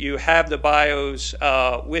 I think that you have the bios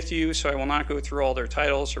with you, so I will not go through all their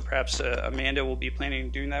titles, or perhaps Amanda will be planning on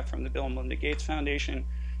doing that from the Bill and Melinda Gates Foundation.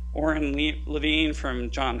 Oren Levine from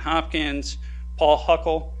Johns Hopkins, Paul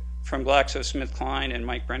Huckle from GlaxoSmithKline, and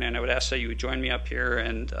Mike Brennan. I would ask that you would join me up here,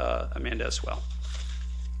 and Amanda as well.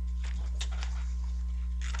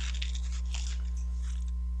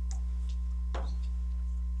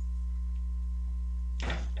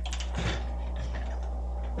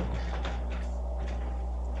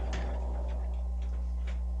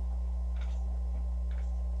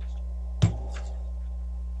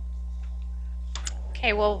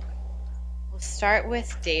 Okay, well, we'll start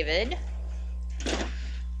with David.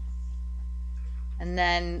 And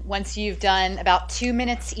then once you've done about 2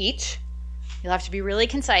 minutes each, you'll have to be really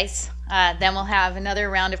concise. Then we'll have another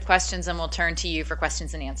round of questions, and we'll turn to you for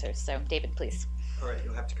questions and answers. So, David, please. All right,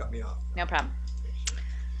 you'll have to cut me off. No problem.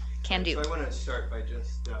 Can do. So I want to start by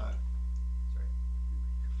just, sorry.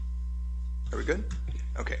 Are we good?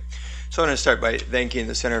 Okay. So I want to start by thanking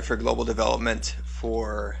the Center for Global Development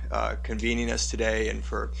for convening us today and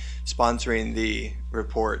for sponsoring the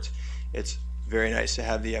report. It's very nice to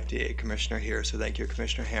have the FDA Commissioner here, so thank you,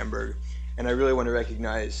 Commissioner Hamburg. And I really want to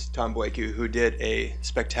recognize Tom Boyku, who did a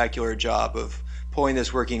spectacular job of pulling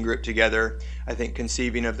this working group together, I think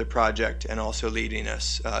conceiving of the project and also leading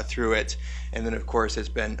us through it. And then, of course, it's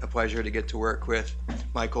been a pleasure to get to work with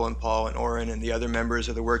Michael and Paul and Oren and the other members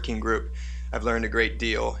of the working group. I've learned a great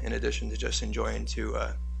deal in addition to just enjoying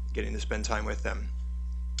getting to spend time with them.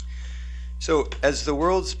 So as the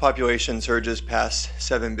world's population surges past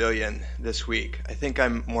 7 billion this week, I think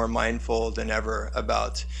I'm more mindful than ever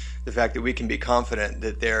about the fact that we can be confident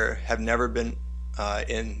that there have never been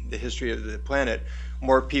in the history of the planet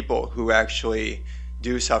more people who actually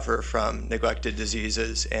do suffer from neglected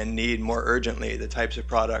diseases and need more urgently the types of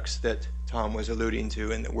products that Tom was alluding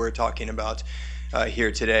to and that we're talking about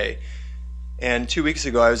here today. And 2 weeks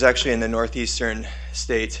ago, I was actually in the northeastern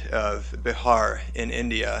state of Bihar in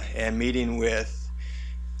India and meeting with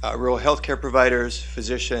rural healthcare providers,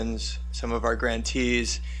 physicians, some of our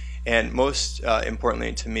grantees, and most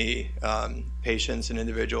importantly to me, patients and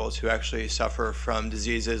individuals who actually suffer from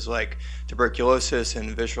diseases like tuberculosis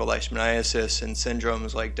and visceral leishmaniasis and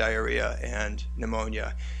syndromes like diarrhea and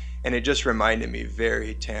pneumonia. And it just reminded me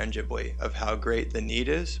very tangibly of how great the need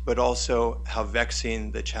is, but also how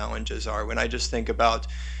vexing the challenges are. When I just think about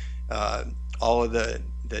all of the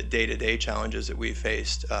day-to-day challenges that we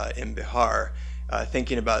faced in Bihar,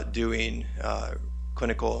 thinking about doing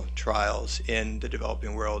clinical trials in the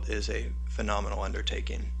developing world is a phenomenal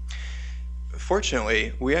undertaking.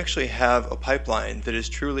 Fortunately, we actually have a pipeline that is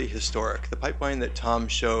truly historic. The pipeline that Tom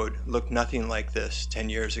showed looked nothing like this 10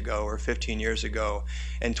 years ago or 15 years ago,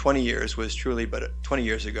 and 20 years was truly, but 20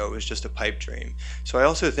 years ago was just a pipe dream. So I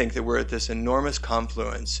also think that we're at this enormous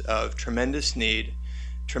confluence of tremendous need,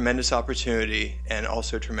 tremendous opportunity, and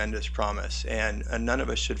also tremendous promise. And none of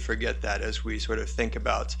us should forget that as we sort of think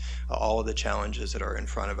about all of the challenges that are in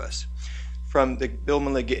front of us. From the Bill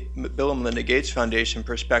and Melinda Gates Foundation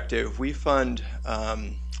perspective, we fund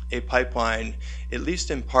a pipeline, at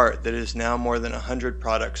least in part, that is now more than 100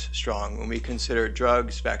 products strong when we consider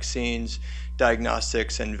drugs, vaccines,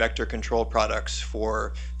 diagnostics, and vector control products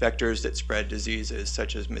for vectors that spread diseases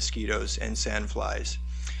such as mosquitoes and sandflies.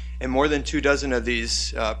 And more than 24 of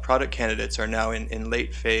these product candidates are now in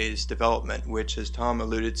late phase development, which, as Tom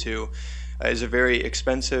alluded to, is a very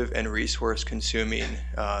expensive and resource-consuming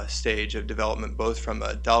stage of development, both from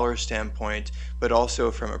a dollar standpoint, but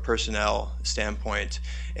also from a personnel standpoint,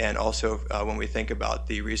 and also when we think about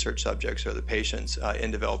the research subjects or the patients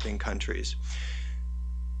in developing countries.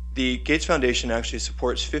 The Gates Foundation actually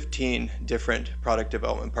supports 15 different product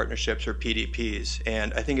development partnerships, or PDPs,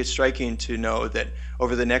 and I think it's striking to know that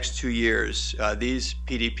over the next 2 years, these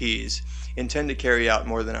PDPs intend to carry out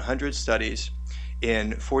more than 100 studies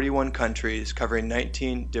in 41 countries, covering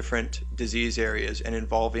 19 different disease areas and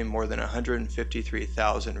involving more than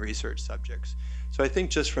 153,000 research subjects. So I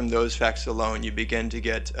think just from those facts alone, you begin to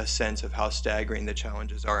get a sense of how staggering the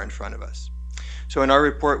challenges are in front of us. So in our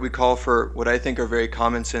report, we call for what I think are very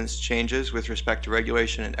common sense changes with respect to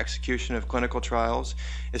regulation and execution of clinical trials,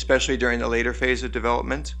 especially during the later phase of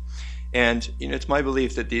development. And it's my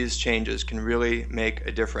belief that these changes can really make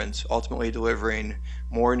a difference, ultimately delivering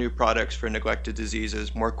more new products for neglected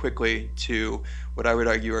diseases more quickly to what I would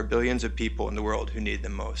argue are billions of people in the world who need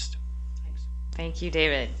them most. Thanks. Thank you,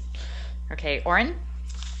 David. Okay, Oren?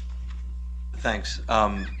 Thanks.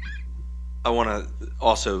 I want to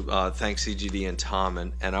also thank CGD and Tom,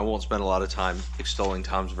 and I won't spend a lot of time extolling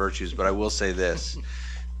Tom's virtues, but I will say this,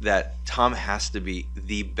 that Tom has to be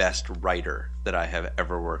the best writer that I have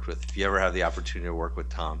ever worked with. If you ever have the opportunity to work with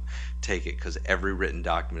Tom, take it, because every written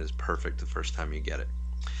document is perfect the first time you get it.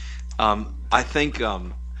 I think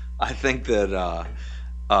that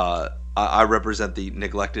I represent the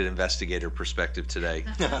neglected investigator perspective today,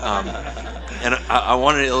 and I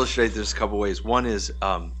wanted to illustrate this a couple ways. One is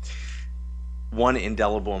one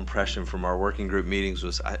indelible impression from our working group meetings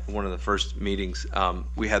was one of the first meetings.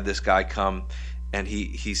 We had this guy come, and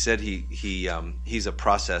he said he's a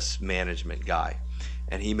process management guy,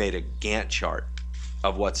 and he made a Gantt chart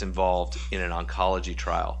of what's involved in an oncology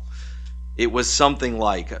trial. It was something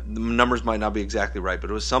like, the numbers might not be exactly right, but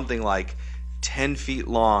it was something like 10 feet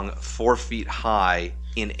long, 4 feet high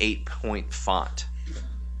in 8-point font.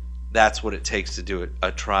 That's what it takes to do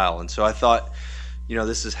a trial. And so I thought,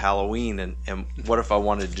 this is Halloween, and what if I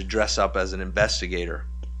wanted to dress up as an investigator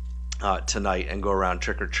tonight and go around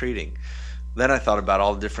trick-or-treating? Then I thought about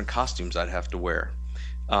all the different costumes I'd have to wear.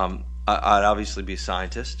 I'd obviously be a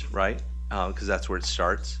scientist, right? Because that's where it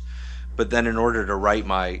starts. But then in order to write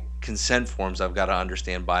my consent forms, I've got to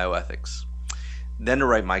understand bioethics. Then to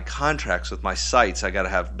write my contracts with my sites, I got to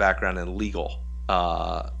have background in legal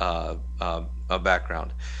background.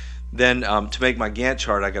 Then to make my Gantt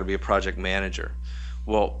chart, I got to be a project manager.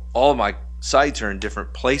 Well, all of my sites are in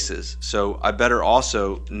different places, so I better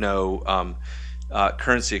also know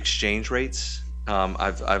currency exchange rates.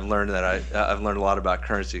 I've learned that I've learned a lot about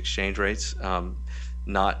currency exchange rates,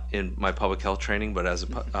 not in my public health training, but as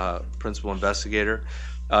a principal investigator.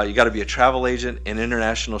 You got to be a travel agent, an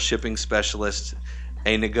international shipping specialist,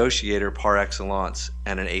 a negotiator par excellence,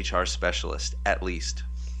 and an HR specialist at least.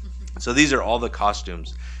 So these are all the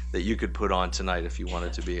costumes that you could put on tonight if you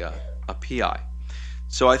wanted to be a PI.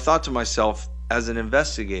 So I thought to myself, as an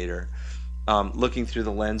investigator, looking through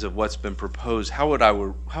the lens of what's been proposed, how would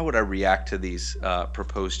I react to these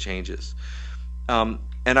proposed changes? And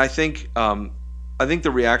I think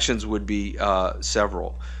the reactions would be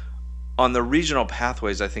several. On the regional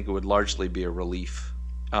pathways, I think it would largely be a relief.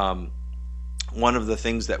 One of the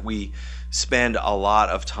things that we spend a lot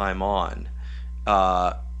of time on,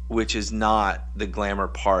 which is not the glamour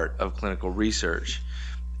part of clinical research,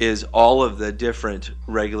 is all of the different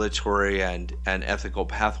regulatory and ethical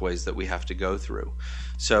pathways that we have to go through.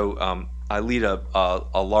 So I lead a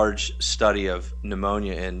large study of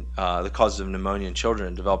pneumonia and the causes of pneumonia in children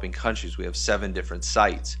in developing countries. We have 7 different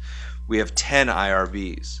sites. We have 10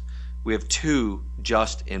 IRBs. We have 2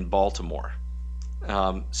 just in Baltimore.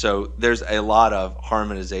 So there's a lot of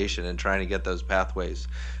harmonization and trying to get those pathways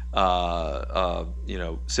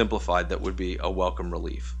simplified. That would be a welcome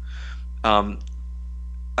relief.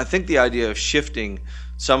 I think the idea of shifting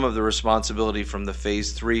some of the responsibility from the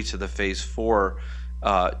phase 3 to the phase 4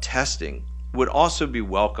 testing would also be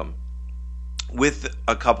welcome, with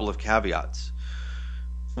a couple of caveats.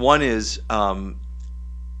 One is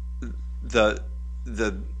the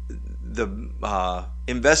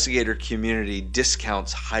investigator community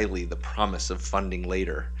discounts highly the promise of funding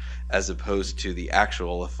later as opposed to the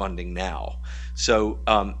actual of funding now. So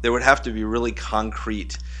there would have to be really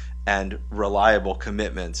concrete and reliable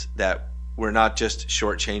commitments that we're not just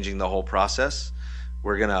shortchanging the whole process.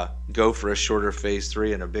 We're going to go for a shorter phase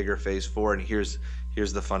 3 and a bigger phase 4, and here's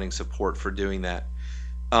the funding support for doing that.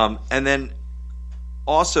 And then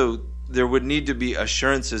also there would need to be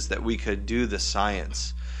assurances that we could do the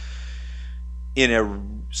science in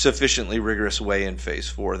sufficiently rigorous way in phase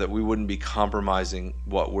 4, that we wouldn't be compromising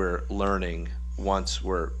what we're learning once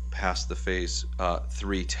we're past the phase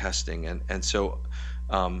 3 testing. And so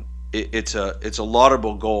it's a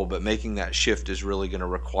laudable goal, but making that shift is really going to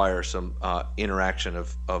require some interaction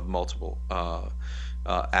of multiple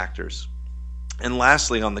actors. And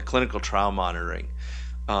lastly, on the clinical trial monitoring,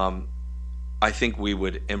 I think we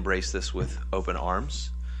would embrace this with open arms.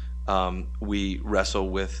 We wrestle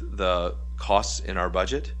with the costs in our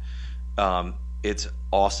budget. It's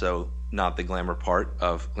also not the glamour part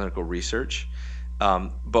of clinical research,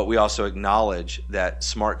 but we also acknowledge that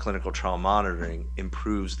smart clinical trial monitoring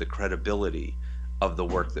improves the credibility of the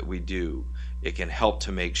work that we do. It can help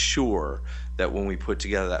to make sure that when we put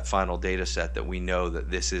together that final data set, that we know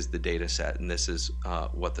that this is the data set and this is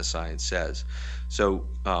what the science says. So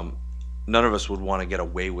none of us would want to do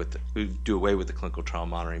away with the clinical trial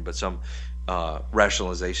monitoring, but some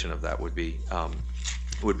rationalization of that would be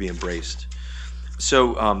embraced.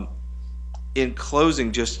 So in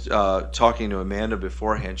closing, just talking to Amanda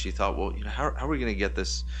beforehand, she thought, well, how are we going to get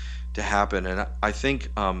this to happen? And I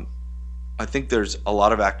think there's a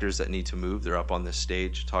lot of actors that need to move. They're up on this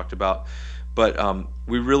stage talked about, but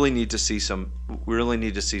we really need to see some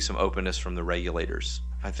openness from the regulators.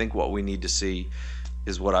 I think what we need to see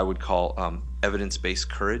is what I would call evidence-based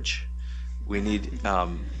courage. We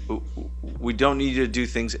don't need to do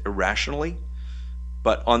things irrationally,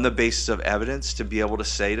 but on the basis of evidence, to be able to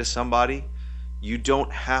say to somebody, you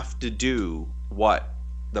don't have to do what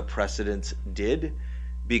the precedents did,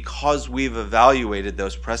 because we've evaluated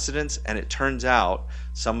those precedents and it turns out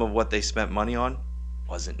some of what they spent money on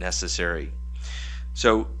wasn't necessary.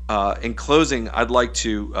 So in closing, I'd like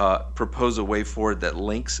to propose a way forward that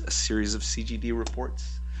links a series of CGD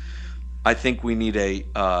reports. I think we need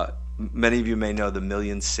many of you may know the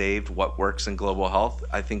Millions Saved, What Works in Global Health.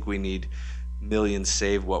 I think we need Millions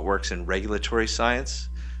Saved, What Works in Regulatory Science,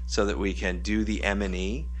 so that we can do the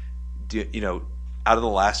M&E. Out of the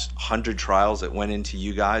last 100 trials that went into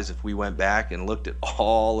you guys, if we went back and looked at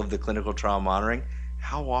all of the clinical trial monitoring,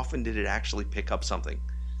 how often did it actually pick up something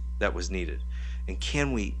that was needed? And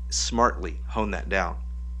can we smartly hone that down?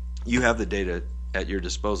 You have the data at your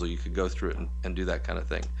disposal. You could go through it and do that kind of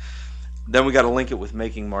thing. Then we got to link it with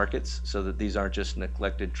making markets, so that these aren't just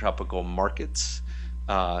neglected tropical markets,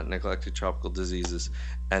 neglected tropical diseases,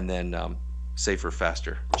 and then safer,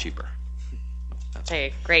 faster, cheaper.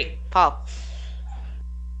 Okay, great. Paul.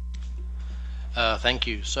 Thank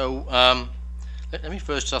you. So let me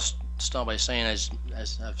first just start by saying,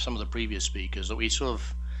 as have some of the previous speakers, that we sort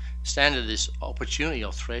of stand at this opportunity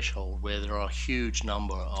or threshold where there are a huge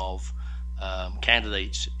number of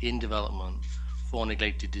candidates in development for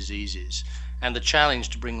neglected diseases, and the challenge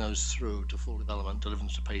to bring those through to full development, deliver them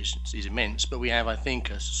to patients, is immense. But we have, I think,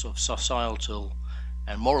 a sort of societal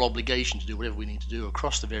and moral obligation to do whatever we need to do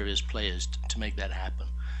across the various players to make that happen.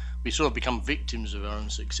 We sort of become victims of our own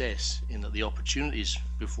success in that the opportunities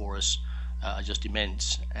before us are just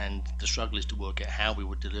immense, and the struggle is to work out how we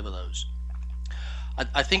would deliver those.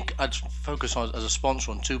 I think I'd focus on, as a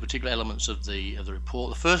sponsor, on two particular elements of the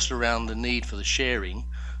report. The first around the need for the sharing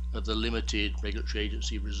of the limited regulatory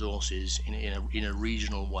agency resources in a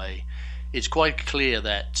regional way. It's quite clear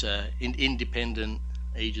that independent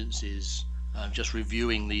agencies just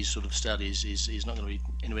reviewing these sort of studies is not going to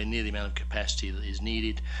be anywhere near the amount of capacity that is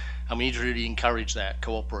needed, and we need to really encourage that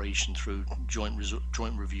cooperation through joint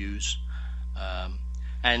reviews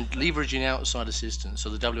and leveraging outside assistance. So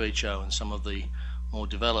the WHO and some of the more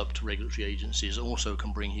developed regulatory agencies also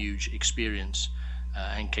can bring huge experience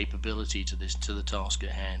and capability to the task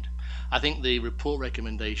at hand. I think the report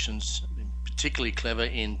recommendations are particularly clever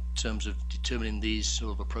in terms of determining these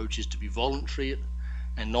sort of approaches to be voluntary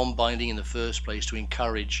and non-binding in the first place, to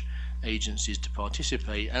encourage agencies to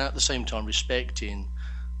participate, and at the same time respecting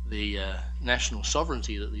the national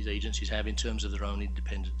sovereignty that these agencies have in terms of their own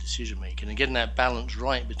independent decision making, and getting that balance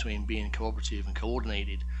right between being cooperative and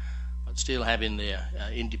coordinated but still having their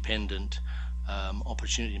independent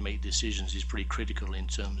opportunity to make decisions is pretty critical in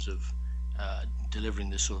terms of delivering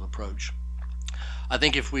this sort of approach. I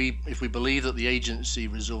think if we believe that the agency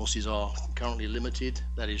resources are currently limited,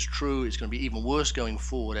 that is true. It's going to be even worse going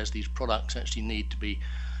forward, as these products actually need to be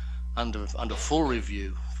under full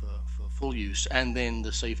review for full use, and then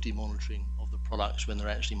the safety monitoring of the products when they're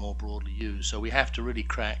actually more broadly used. So we have to really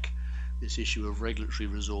crack this issue of regulatory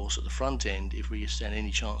resource at the front end if we stand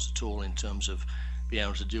any chance at all in terms of being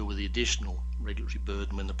able to deal with the additional regulatory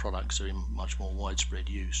burden when the products are in much more widespread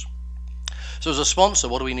use. So as a sponsor,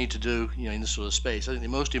 what do we need to do in this sort of space? I think the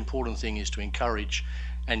most important thing is to encourage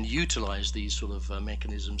and utilize these sort of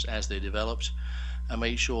mechanisms as they're developed, and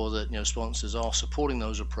make sure that sponsors are supporting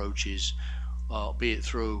those approaches, be it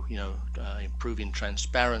through improving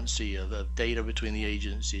transparency of data between the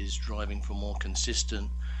agencies, driving for more consistent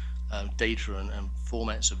data and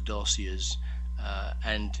formats of dossiers,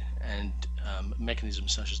 and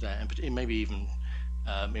mechanisms such as that, and maybe even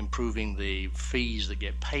improving the fees that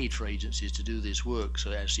get paid for agencies to do this work,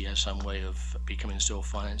 so it actually has some way of becoming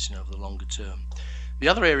self-financing over the longer term. The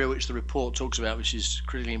other area which the report talks about, which is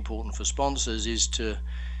critically important for sponsors, is to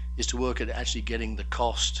work at actually getting the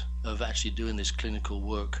cost of actually doing this clinical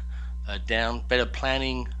work down, better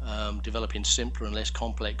planning, developing simpler and less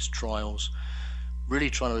complex trials, really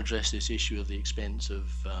trying to address this issue of the expense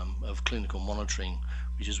of clinical monitoring,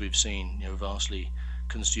 which, as we've seen, vastly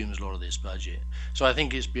consumes a lot of this budget. So I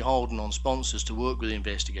think it's beholden on sponsors to work with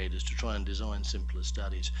investigators to try and design simpler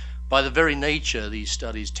studies. By the very nature, these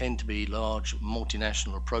studies tend to be large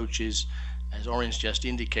multinational approaches. As Orange just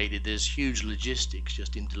indicated, there's huge logistics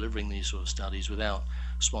just in delivering these sort of studies without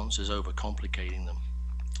sponsors overcomplicating them.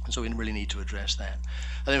 And so we really need to address that.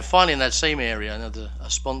 And then finally, in that same area, a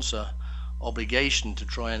sponsor obligation to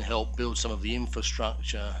try and help build some of the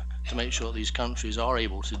infrastructure to make sure that these countries are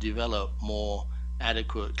able to develop more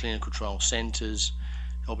adequate clinical trial centers,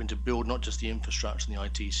 helping to build not just the infrastructure and the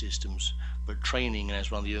IT systems, but training. And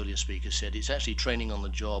as one of the earlier speakers said, it's actually training on the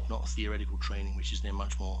job, not theoretical training, which is then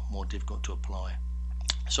much more difficult to apply.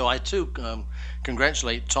 So I too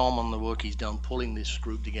congratulate Tom on the work he's done pulling this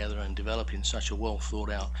group together and developing such a well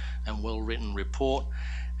thought out and well written report.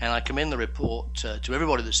 And I commend the report to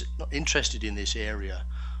everybody that's interested in this area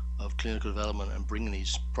of clinical development and bringing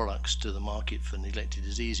these products to the market for neglected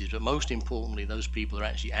diseases, but most importantly, those people are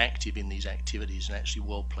actually active in these activities and actually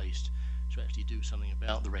well placed to actually do something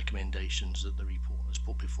about the recommendations that the report has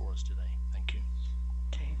put before us today. Thank you.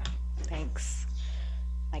 Okay, thanks.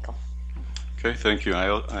 Michael. Okay, thank you.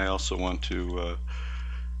 I also want to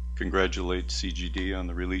congratulate CGD on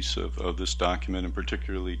the release of this document, and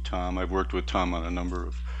particularly Tom. I've worked with Tom on a number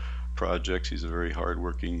of projects. He's a very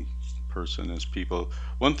hardworking person. As people,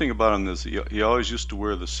 one thing about him is he always used to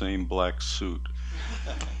wear the same black suit,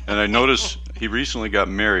 and I noticed he recently got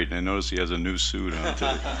married, and I noticed he has a new suit on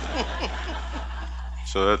today.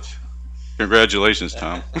 So that's congratulations,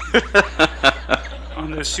 Tom.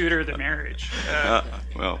 On the suit or the marriage.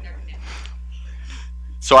 Well,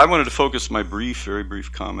 so I wanted to focus my very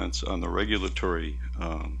brief comments on the regulatory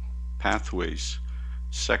pathways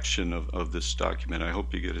section of this document. I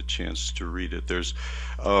hope you get a chance to read it. There's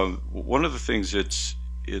one of the things it's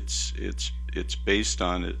based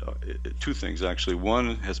on two things actually.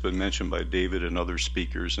 One has been mentioned by David and other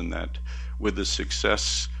speakers, in that with the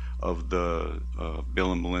success of the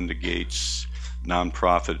Bill and Melinda Gates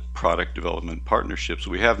nonprofit product development partnerships,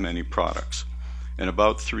 we have many products. And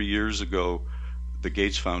about 3 years ago, the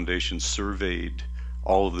Gates Foundation surveyed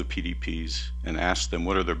all of the PDPs and asked them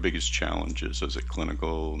what are their biggest challenges as a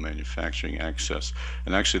clinical, manufacturing, access.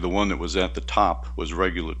 And actually the one that was at the top was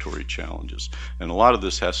regulatory challenges. And a lot of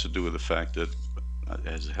this has to do with the fact that,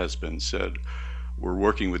 as has been said, we're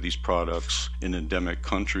working with these products in endemic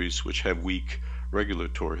countries which have weak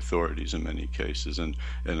regulatory authorities in many cases. And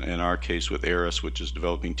in our case with ARIS, which is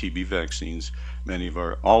developing TB vaccines,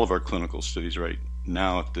 all of our clinical studies right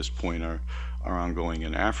now at this point are ongoing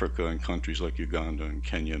in Africa, in countries like Uganda and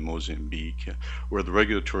Kenya and Mozambique, where the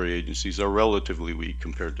regulatory agencies are relatively weak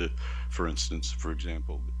compared to, for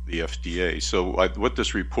example, the FDA. So what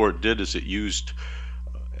this report did is it used,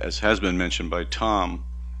 as has been mentioned by Tom,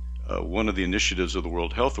 one of the initiatives of the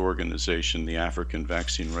World Health Organization, the African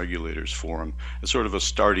Vaccine Regulators Forum, as sort of a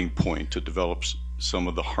starting point to develop some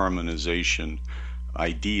of the harmonization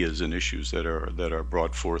ideas and issues that are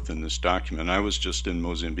brought forth in this document. I was just in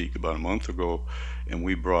Mozambique about a month ago, and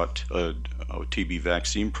we brought a TB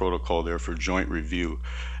vaccine protocol there for joint review,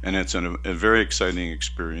 and it's a very exciting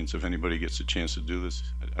experience. If anybody gets a chance to do this,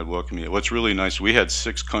 I'd welcome you. What's really nice, we had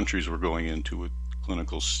 6 countries we're going into with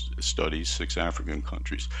clinical studies, 6 African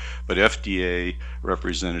countries, but FDA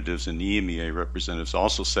representatives and EMEA representatives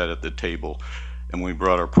also sat at the table, and we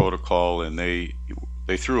brought our protocol, and they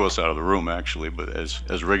threw us out of the room, actually, but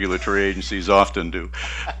as regulatory agencies often do.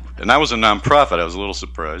 And I was a nonprofit. I was a little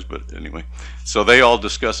surprised, but anyway. So they all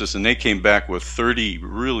discussed this, and they came back with 30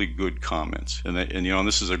 really good comments. And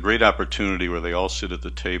this is a great opportunity where they all sit at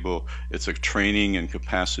the table. It's a training and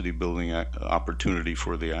capacity building opportunity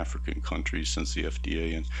for the African countries, since the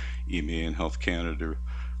FDA and EMEA and Health Canada,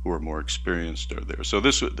 who are more experienced, are there. So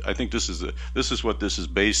I think this is what this is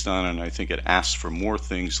based on, and I think it asks for more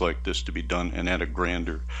things like this to be done and at a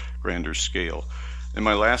grander scale. In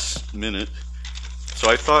my last minute, So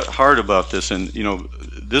I thought hard about this, and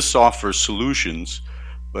this offers solutions,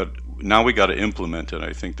 but now we got to implement it.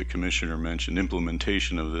 I think the commissioner mentioned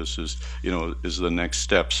implementation of this is the next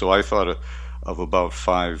step. So I thought of about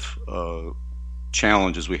 5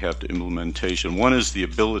 challenges we have to implementation. One is the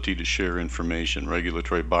ability to share information.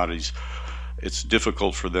 Regulatory bodies, it's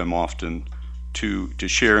difficult for them often to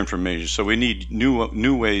share information. So we need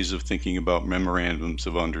new ways of thinking about memorandums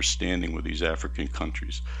of understanding with these African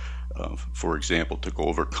countries, for example, to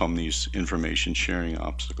overcome these information sharing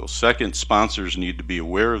obstacles. Second, sponsors need to be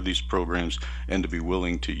aware of these programs and to be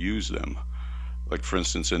willing to use them. Like, for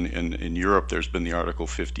instance, in Europe, there's been the Article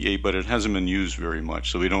 58, but it hasn't been used very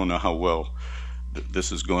much, so we don't know how well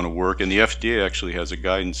this is going to work. And the FDA actually has a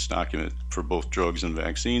guidance document for both drugs and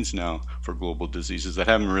vaccines now for global diseases that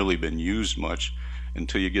haven't really been used much.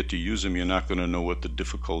 Until you get to use them, you're not going to know what the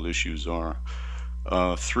difficult issues are.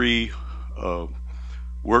 3,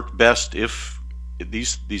 work best if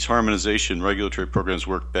these harmonization regulatory programs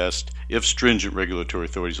work best if stringent regulatory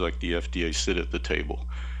authorities like the FDA sit at the table.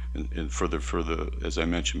 And for the as I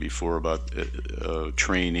mentioned before about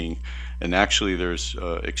training, and actually there's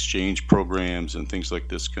exchange programs and things like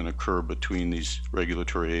this can occur between these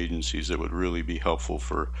regulatory agencies that would really be helpful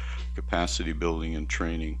for capacity building and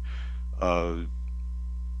training.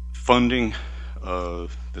 Funding,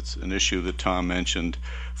 that's an issue that Tom mentioned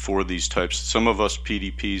for these types. Some of us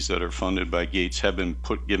PDPs that are funded by Gates have been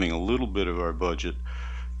giving a little bit of our budget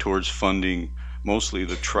towards funding mostly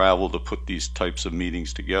the travel to put these types of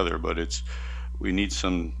meetings together, but we need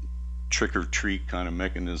some trick or treat kind of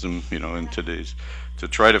mechanism, in today's, to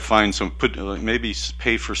try to find some, maybe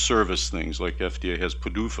pay for service things like FDA has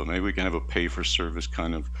PDUFA. Maybe we can have a pay for service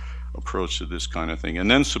kind of approach to this kind of thing. And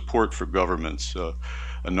then support for governments.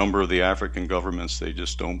 A number of the African governments, they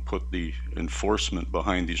just don't put the enforcement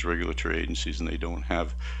behind these regulatory agencies, and they don't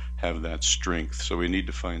have that strength. So we need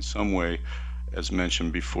to find some way. As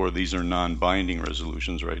mentioned before, these are non-binding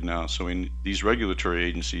resolutions right now. So these regulatory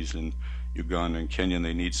agencies in Uganda and Kenya,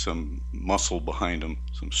 they need some muscle behind them,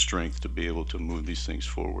 some strength to be able to move these things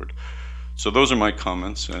forward. So those are my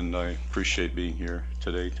comments, and I appreciate being here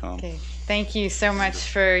today, Tom. Okay. Thank you so much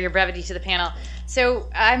for your brevity to the panel. So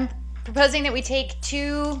I'm proposing that we take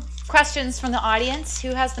 2 questions from the audience.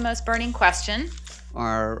 Who has the most burning question?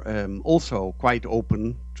 Are also quite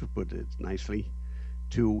open, to put it nicely,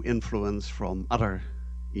 to influence from other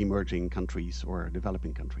emerging countries or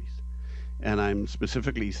developing countries. And I'm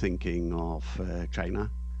specifically thinking of China.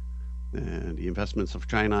 The investments of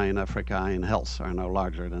China in Africa in health are now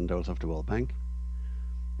larger than those of the World Bank.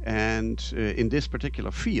 And in this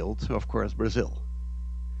particular field, of course, Brazil.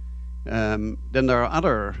 Then there are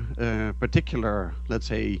other particular, let's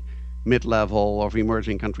say, mid-level of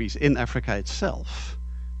emerging countries in Africa itself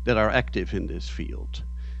that are active in this field.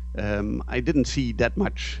 I didn't see that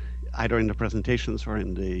much, either in the presentations or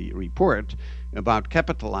in the report, about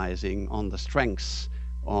capitalizing on the strengths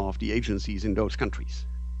of the agencies in those countries.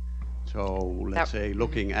 So let's say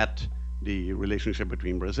looking at the relationship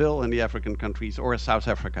between Brazil and the African countries, or South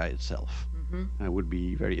Africa itself. I would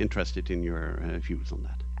be very interested in your views on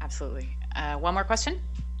that. Absolutely. One more question?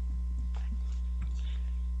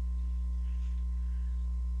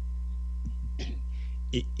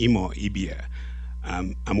 Imo Ibia.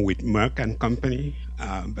 I'm with Merck and Company,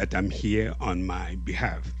 but I'm here on my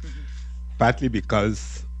behalf, partly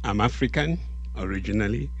because I'm African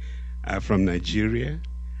originally, from Nigeria,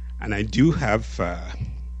 and I do have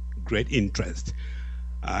great interest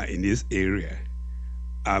in this area.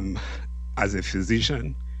 As a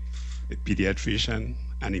physician, a pediatrician,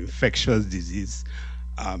 an infectious disease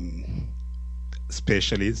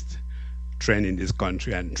specialist, trained in this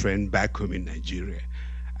country and trained back home in Nigeria,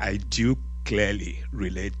 I do clearly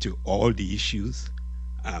relate to all the issues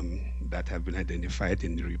that have been identified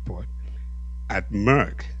in the report. At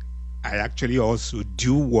Merck, I actually also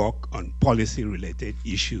do work on policy-related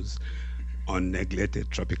issues on neglected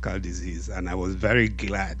tropical disease, and I was very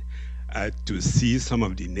glad to see some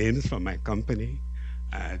of the names from my company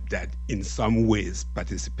that in some ways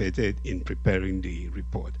participated in preparing the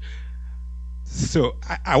report. So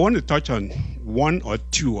I want to touch on 1 or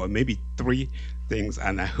 2 or maybe 3 things,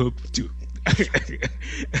 and I hope to.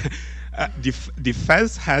 The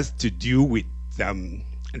first has to do with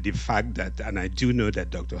the fact that, and I do know that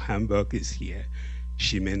Dr. Hamburg is here,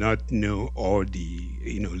 she may not know all the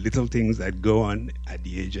little things that go on at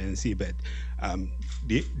the agency, but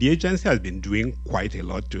the agency has been doing quite a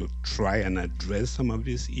lot to try and address some of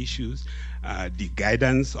these issues. The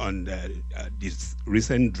guidance on this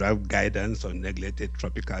recent draft guidance on neglected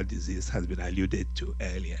tropical disease has been alluded to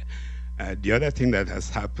earlier. The other thing that has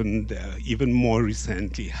happened even more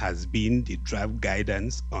recently has been the draft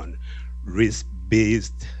guidance on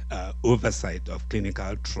risk-based oversight of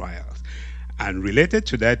clinical trials. And related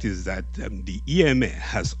to that is that the EMA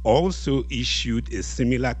has also issued a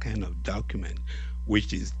similar kind of document,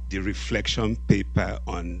 which is the reflection paper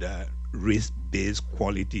on the risk-based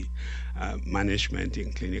quality management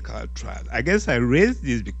in clinical trials. I guess I raised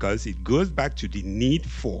this because it goes back to the need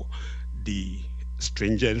for the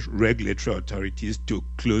stringent regulatory authorities to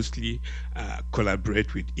closely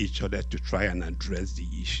collaborate with each other to try and address the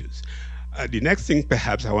issues. The next thing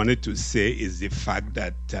perhaps I wanted to say is the fact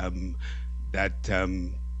that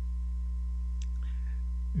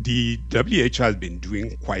the WHO has been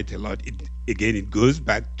doing quite a lot. Again, it goes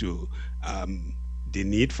back to the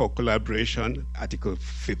need for collaboration. Article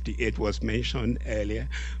 58 was mentioned earlier.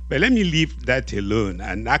 But let me leave that alone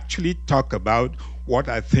and actually talk about what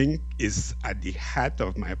I think is at the heart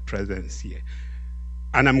of my presence here.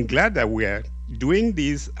 And I'm glad that we are doing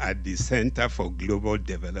this at the Center for Global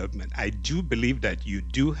Development. I do believe that you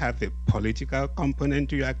do have a political component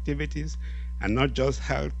to your activities and not just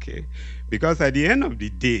healthcare. Because at the end of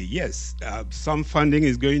the day, yes, some funding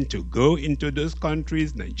is going to go into those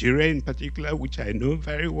countries, Nigeria in particular, which I know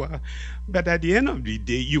very well. But at the end of the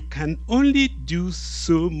day, you can only do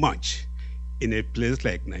so much in a place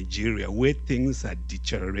like Nigeria where things are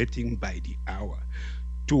deteriorating by the hour.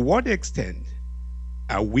 To what extent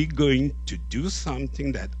are we going to do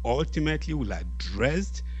something that ultimately will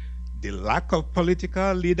address the lack of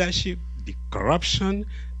political leadership, the corruption,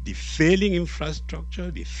 the failing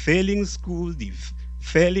infrastructure, the failing schools, the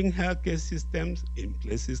failing healthcare systems in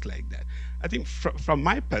places like that? I think from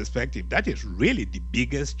my perspective, that is really the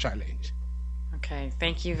biggest challenge. Okay,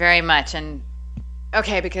 thank you very much. And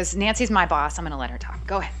okay, because Nancy's my boss, I'm going to let her talk.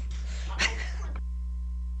 Go ahead.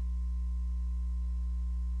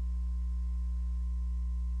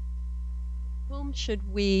 Whom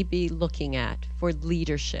should we be looking at for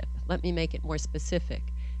leadership? Let me make it more specific.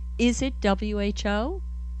 Is it WHO?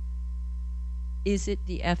 Is it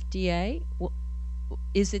the FDA?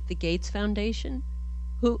 Is it the Gates Foundation?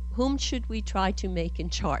 Whom should we try to make in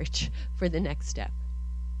charge for the next step?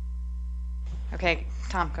 Okay,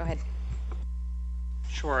 Tom, go ahead.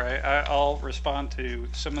 Sure, I'll respond to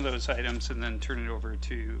some of those items and then turn it over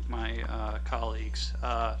to my colleagues.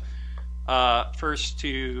 First,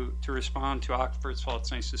 to respond to first of all,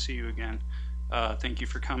 it's nice to see you again. Thank you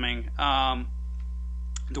for coming.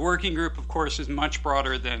 The working group, of course, is much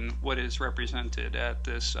broader than what is represented at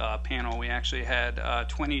this panel. We actually had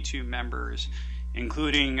 22 members,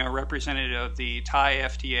 including a representative of the Thai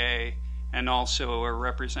FDA and also a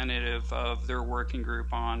representative of their working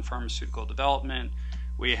group on pharmaceutical development.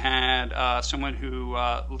 We had someone who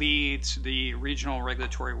leads the regional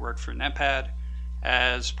regulatory work for NEPAD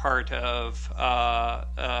as part of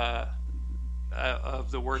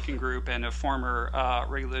the working group and a former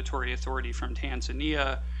regulatory authority from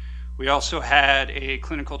Tanzania. We also had a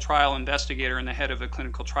clinical trial investigator and the head of a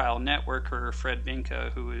clinical trial networker, Fred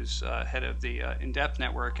Vinca, who is head of the In-Depth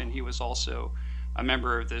Network, and he was also a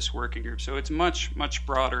member of this working group. So it's much, much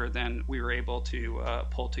broader than we were able to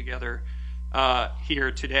pull together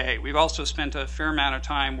here today. We've also spent a fair amount of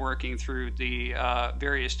time working through the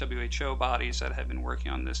various WHO bodies that have been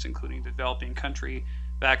working on this, including the Developing Country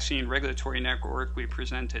Vaccine Regulatory Network. We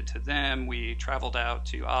presented to them. We traveled out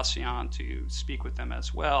to ASEAN to speak with them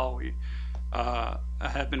as well. We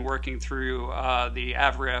have been working through the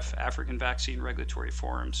AVREF, African Vaccine Regulatory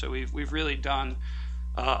Forum. So we've really done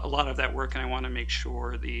a lot of that work, and I want to make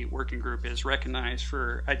sure the working group is recognized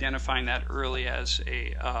for identifying that early as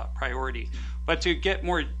a priority. But to get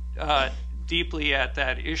more deeply at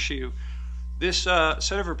that issue, this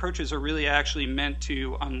set of approaches are really actually meant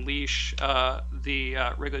to unleash the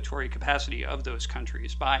regulatory capacity of those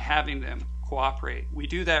countries by having them cooperate. We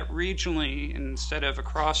do that regionally instead of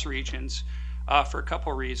across regions for a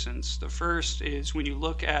couple reasons. The first is when you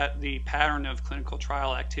look at the pattern of clinical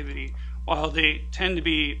trial activity, while they tend to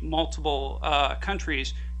be multiple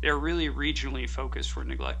countries, they're really regionally focused for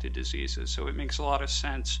neglected diseases. So it makes a lot of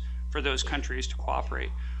sense for those countries to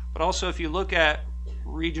cooperate. But also, if you look at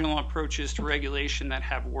regional approaches to regulation that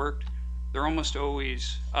have worked, they're almost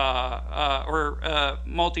always,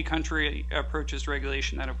 multi-country approaches to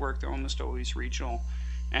regulation that have worked, they're almost always regional.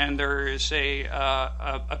 And there is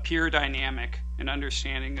a peer dynamic and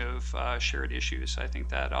understanding of shared issues. I think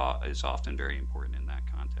that is often very important in that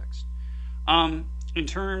context. In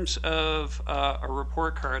terms of a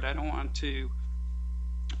report card, I don't want to,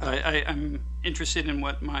 I'm interested in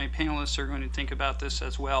what my panelists are going to think about this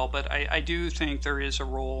as well, but I do think there is a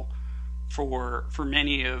role for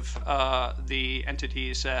many of the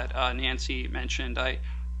entities that Nancy mentioned.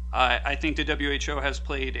 I think the WHO has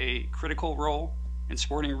played a critical role in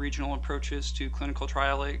supporting regional approaches to clinical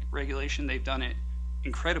trial regulation. They've done it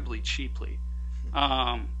incredibly cheaply.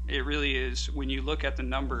 It really is, when you look at the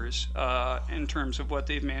numbers in terms of what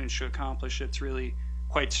they've managed to accomplish, it's really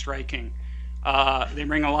quite striking. They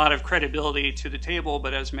bring a lot of credibility to the table,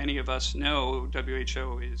 but as many of us know,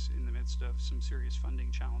 WHO is in the midst of some serious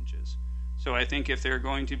funding challenges. So I think if they're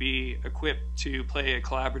going to be equipped to play a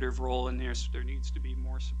collaborative role in this, there needs to be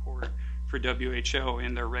more support for WHO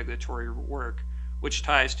in their regulatory work, which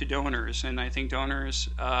ties to donors. And I think donors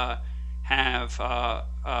have,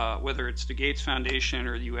 whether it's the Gates Foundation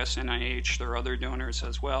or the US NIH, there are other donors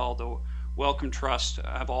as well. The Wellcome Trust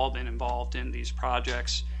have all been involved in these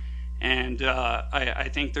projects. And I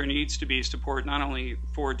think there needs to be support not only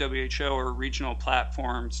for WHO or regional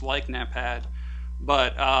platforms like NEPAD,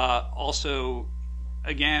 but also,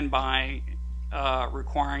 again, by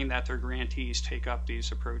requiring that their grantees take up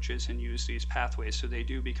these approaches and use these pathways so they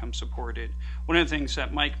do become supported. One of the things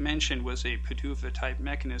that Mike mentioned was a PDUFA-type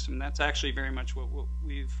mechanism. That's actually very much what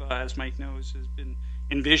we've, as Mike knows, has been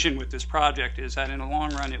envisioned with this project, is that in the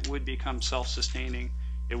long run it would become self-sustaining.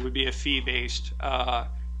 It would be a fee-based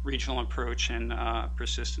regional approach and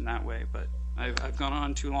persist in that way. But I've gone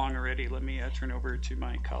on too long already. Let me turn over to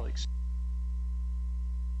my colleagues.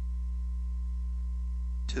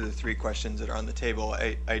 To the three questions that are on the table,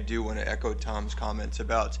 I do want to echo Tom's comments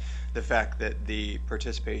about the fact that the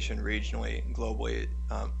participation regionally, globally,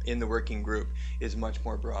 in the working group is much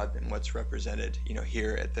more broad than what's represented,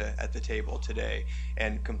 here at the table today.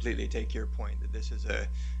 And completely take your point that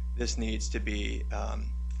this needs to be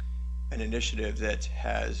an initiative that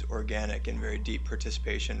has organic and very deep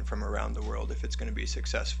participation from around the world if it's going to be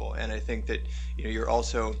successful. And I think that you're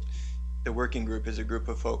also, the working group is a group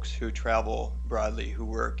of folks who travel broadly, who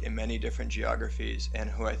work in many different geographies, and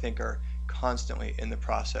who I think are constantly in the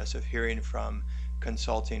process of hearing from,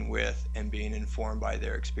 consulting with, and being informed by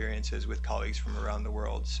their experiences with colleagues from around the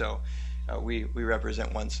world. So we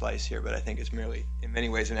represent one slice here, but I think it's merely, in many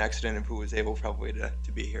ways, an accident of who was able probably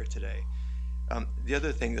to be here today. The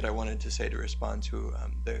other thing that I wanted to say to respond to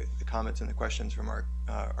the comments and the questions from our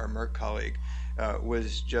Merck colleague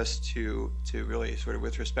was just to really sort of,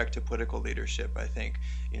 with respect to political leadership, I think,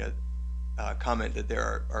 comment that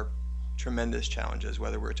there are tremendous challenges,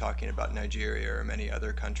 whether we're talking about Nigeria or many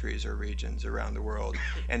other countries or regions around the world,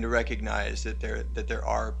 and to recognize that there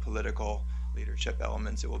are political leadership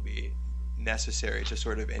elements that will be necessary to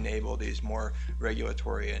sort of enable these more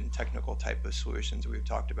regulatory and technical type of solutions we've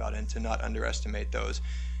talked about, and to not underestimate those.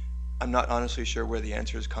 I'm not honestly sure where the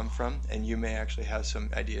answers come from, and you may actually have some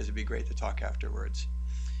ideas. It'd be great to talk afterwards.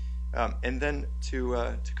 And then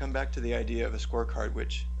to come back to the idea of a scorecard,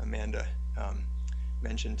 which Amanda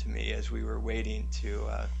mentioned to me as we were waiting to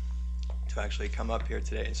actually come up here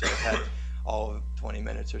today, and so I've had all of 20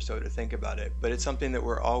 minutes or so to think about it. But it's something that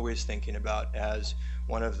we're always thinking about as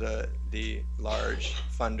one of the large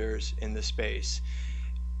funders in the space.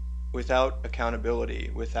 Without accountability,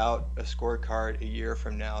 without a scorecard a year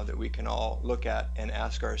from now that we can all look at and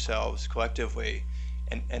ask ourselves collectively,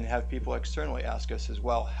 and have people externally ask us as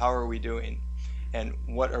well, how are we doing? And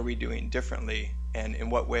what are we doing differently? And in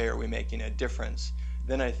what way are we making a difference?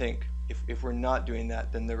 Then I think if we're not doing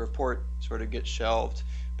that, then the report sort of gets shelved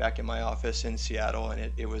back in my office in Seattle,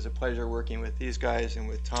 and it was a pleasure working with these guys and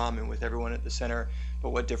with Tom and with everyone at the center, but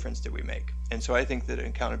what difference did we make? And so I think that an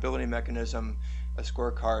accountability mechanism, a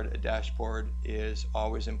scorecard, a dashboard is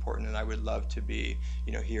always important, and I would love to be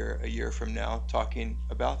here a year from now talking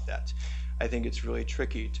about that. I think it's really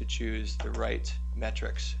tricky to choose the right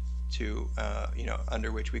metrics to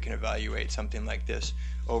under which we can evaluate something like this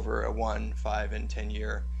over a 1, 5, and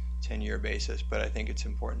 10-year basis, but I think it's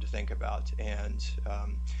important to think about. And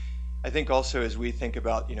I think also, as we think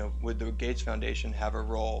about, would the Gates Foundation have a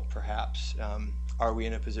role, perhaps? Are we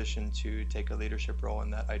in a position to take a leadership role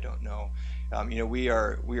in that? I don't know. We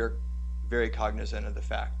are very cognizant of the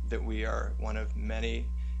fact that we are one of many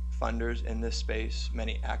funders in this space,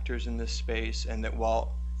 many actors in this space, and that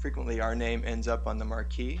while frequently our name ends up on the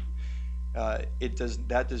marquee,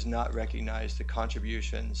 that does not recognize the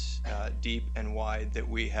contributions deep and wide that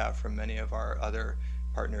we have from many of our other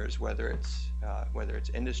partners, whether it's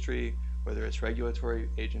industry, whether it's regulatory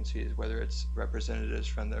agencies, whether it's representatives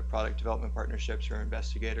from the product development partnerships or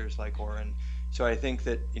investigators like Oren. So I think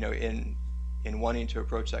that in wanting to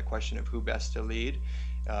approach that question of who best to lead,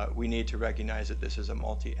 we need to recognize that this is a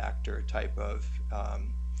multi-actor type of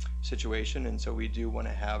situation, and so we do want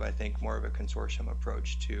to have, I think, more of a consortium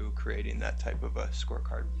approach to creating that type of a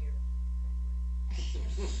scorecard.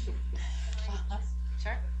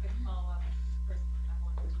 Sure.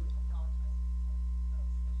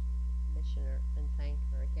 Commissioner, and thank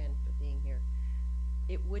her again for being here.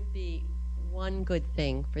 It would be one good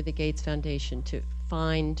thing for the Gates Foundation to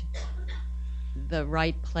find the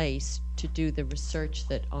right place to do the research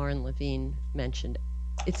that Arne Levine mentioned.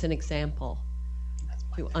 It's an example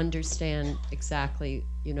to understand exactly,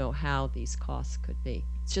 how these costs could be.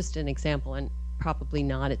 It's just an example, and probably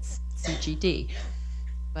not at CGD,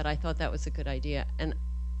 but I thought that was a good idea. And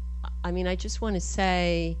I mean, I just want to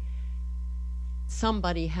say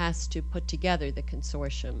somebody has to put together the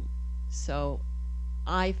consortium. So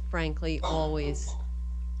I frankly always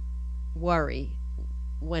worry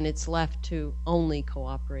when it's left to only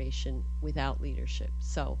cooperation without leadership.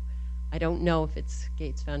 So I don't know if it's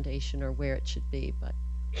Gates Foundation or where it should be, but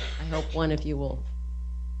I hope one of you will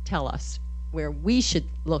tell us where we should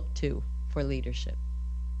look to for leadership.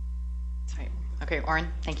 That's right. Okay, Orrin,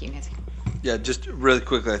 thank you, Nancy. Yeah, just really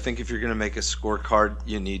quickly, I think if you're going to make a scorecard,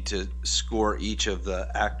 you need to score each of the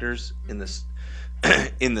actors in this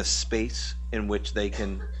in the space in which they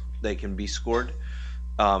can be scored.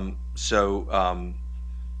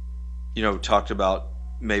 Talked about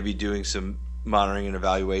maybe doing some monitoring and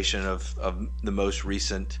evaluation of the most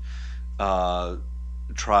recent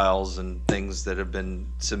trials and things that have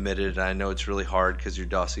been submitted. I know it's really hard because your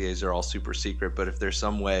dossiers are all super secret, but if there's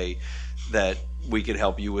some way that we could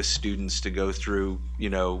help you with students to go through,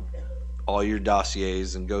 all your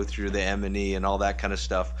dossiers and go through the M&E and all that kind of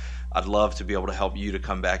stuff, I'd love to be able to help you to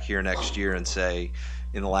come back here next year and say,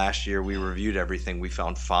 in the last year we reviewed everything, we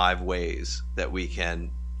found 5 ways that we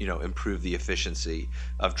can, improve the efficiency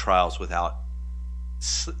of trials without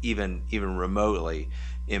even remotely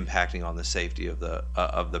impacting on the safety of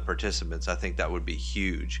the participants. I think that would be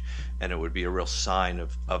huge, and it would be a real sign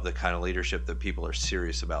of the kind of leadership that people are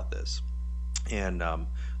serious about this. And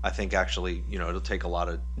I think actually, it'll take a lot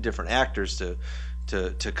of different actors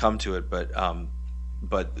to come to it,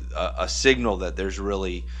 but a signal that there's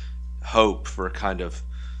really hope for kind of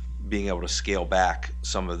being able to scale back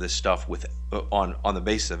some of this stuff on the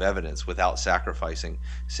basis of evidence without sacrificing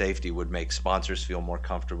safety would make sponsors feel more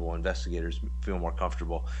comfortable, investigators feel more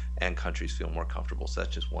comfortable, and countries feel more comfortable. So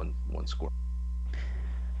that's just one score.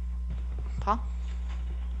 Paul?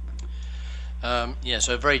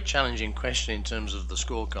 So a very challenging question in terms of the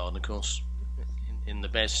scorecard. And of course, in the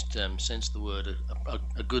best sense of the word,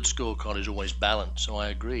 a good scorecard is always balanced. So I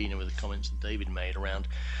agree, with the comments that David made around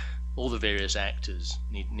all the various actors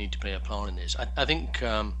need to play a part in this. I think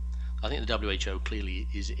the WHO clearly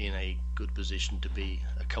is in a good position to be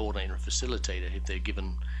a coordinator and facilitator if they're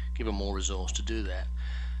given more resource to do that.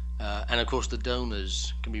 And of course, the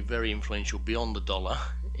donors can be very influential beyond the dollar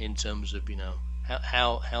in terms of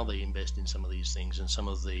how they invest in some of these things and some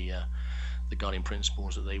of the guiding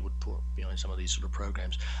principles that they would put behind some of these sort of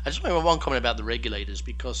programs. I just want to make one comment about the regulators,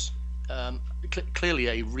 because clearly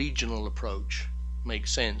a regional approach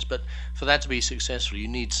makes sense, but for that to be successful, you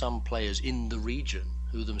need some players in the region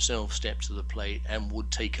who themselves step to the plate and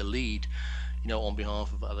would take a lead, on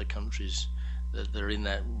behalf of other countries that are in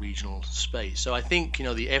that regional space. So I think, the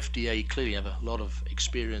FDA clearly have a lot of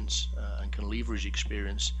experience and can leverage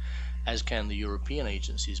experience, as can the European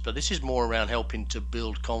agencies. But this is more around helping to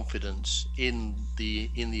build confidence in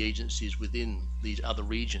the agencies within these other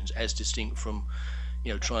regions, as distinct from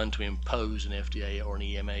trying to impose an FDA or an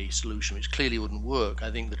EMA solution, which clearly wouldn't work. I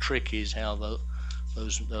think the trick is how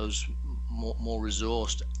those more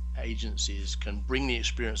resourced agencies can bring the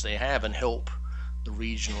experience they have and help the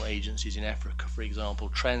regional agencies in Africa, for example,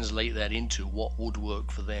 translate that into what would work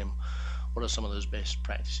for them. What are some of those best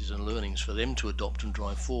practices and learnings for them to adopt and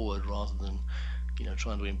drive forward, rather than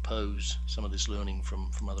trying to impose some of this learning from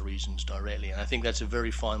other regions directly. And I think that's a very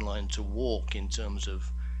fine line to walk in terms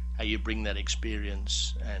of how you bring that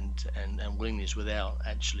experience and willingness without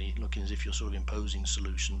actually looking as if you're sort of imposing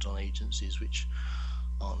solutions on agencies which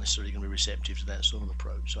aren't necessarily going to be receptive to that sort of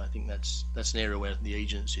approach. So I think that's an area where the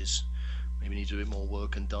agencies maybe need to do a bit more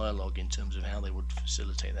work and dialogue in terms of how they would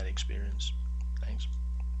facilitate that experience. Thanks.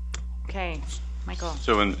 Okay, Michael.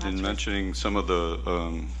 So in mentioning some of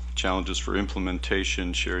the challenges for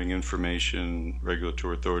implementation, sharing information,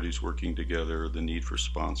 regulatory authorities working together, the need for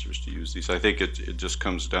sponsors to use these, I think it just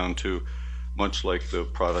comes down to, much like the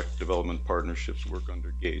product development partnerships work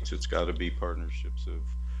under Gates, it's got to be partnerships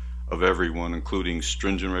of everyone, including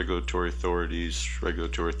stringent regulatory authorities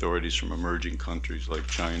from emerging countries like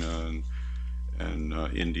China and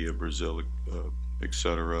India, Brazil,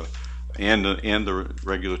 etc., and the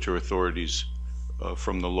regulatory authorities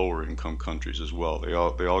from the lower income countries as well. They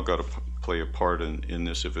all got to play a part in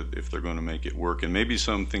this if they're going to make it work. And maybe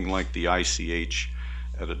something like the ICH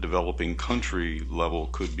at a developing country level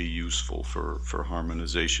could be useful for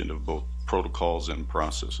harmonization of both protocols and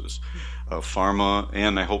processes. Pharma,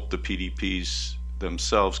 and I hope the PDPs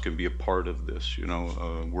themselves can be a part of this,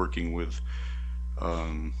 working with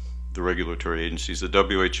the regulatory agencies. The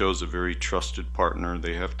WHO is a very trusted partner.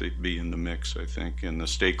 They have to be in the mix, I think, and the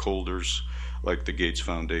stakeholders like the Gates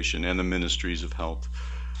Foundation and the ministries of health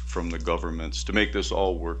from the governments to make this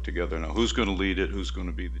all work together. Now, who's going to lead it, who's going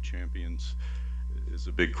to be the champions is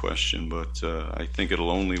a big question, but I think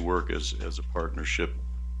it'll only work as a partnership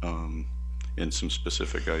in some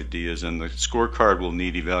specific ideas. And the scorecard will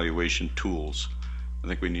need evaluation tools. I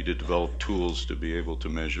think we need to develop tools to be able to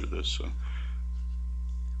measure this. So.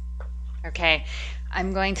 Okay,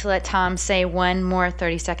 I'm going to let Tom say one more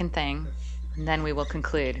 30-second thing, and then we will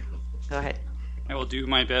conclude. Go ahead. I will do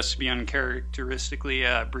my best to be uncharacteristically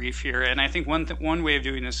brief here. And I think one way of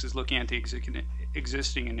doing this is looking at the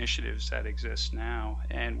existing initiatives that exist now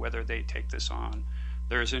and whether they take this on.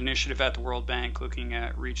 There's an initiative at the World Bank looking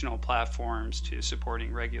at regional platforms to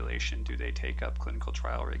supporting regulation. Do they take up clinical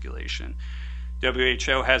trial regulation?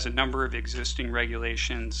 WHO has a number of existing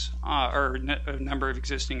regulations or a number of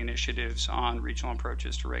existing initiatives on regional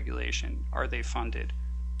approaches to regulation. Are they funded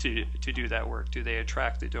to do that work? Do they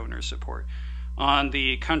attract the donor support? On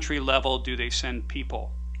the country level, do they send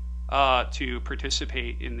people to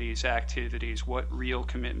participate in these activities? What real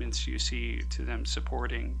commitments do you see to them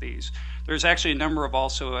supporting these? There's actually a number of,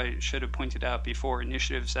 also I should have pointed out before,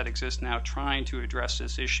 initiatives that exist now trying to address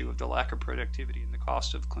this issue of the lack of productivity and the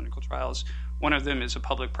cost of clinical trials. One of them is a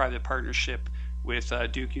public-private partnership with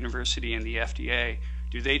Duke University and the FDA.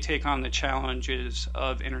 Do they take on the challenges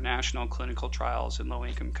of international clinical trials in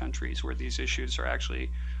low-income countries where these issues are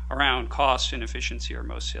actually around cost and efficiency are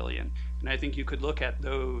most salient? And I think you could look at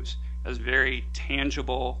those as very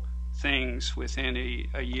tangible things within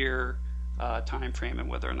a year time frame, and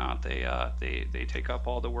whether or not they take up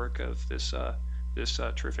all the work of this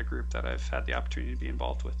terrific group that I've had the opportunity to be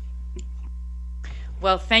involved with.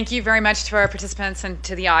 Well, thank you very much to our participants and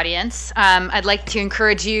to the audience. I'd like to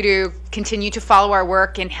encourage you to continue to follow our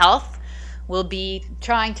work in health. We'll be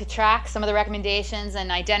trying to track some of the recommendations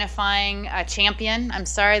and identifying a champion. I'm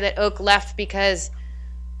sorry that Oak left because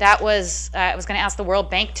that was, I was going to ask the World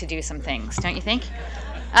Bank to do some things, don't you think?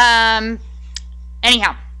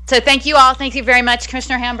 Anyhow, so thank you all. Thank you very much,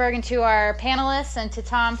 Commissioner Hamburg, and to our panelists, and to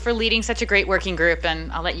Tom for leading such a great working group.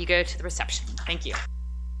 And I'll let you go to the reception. Thank you.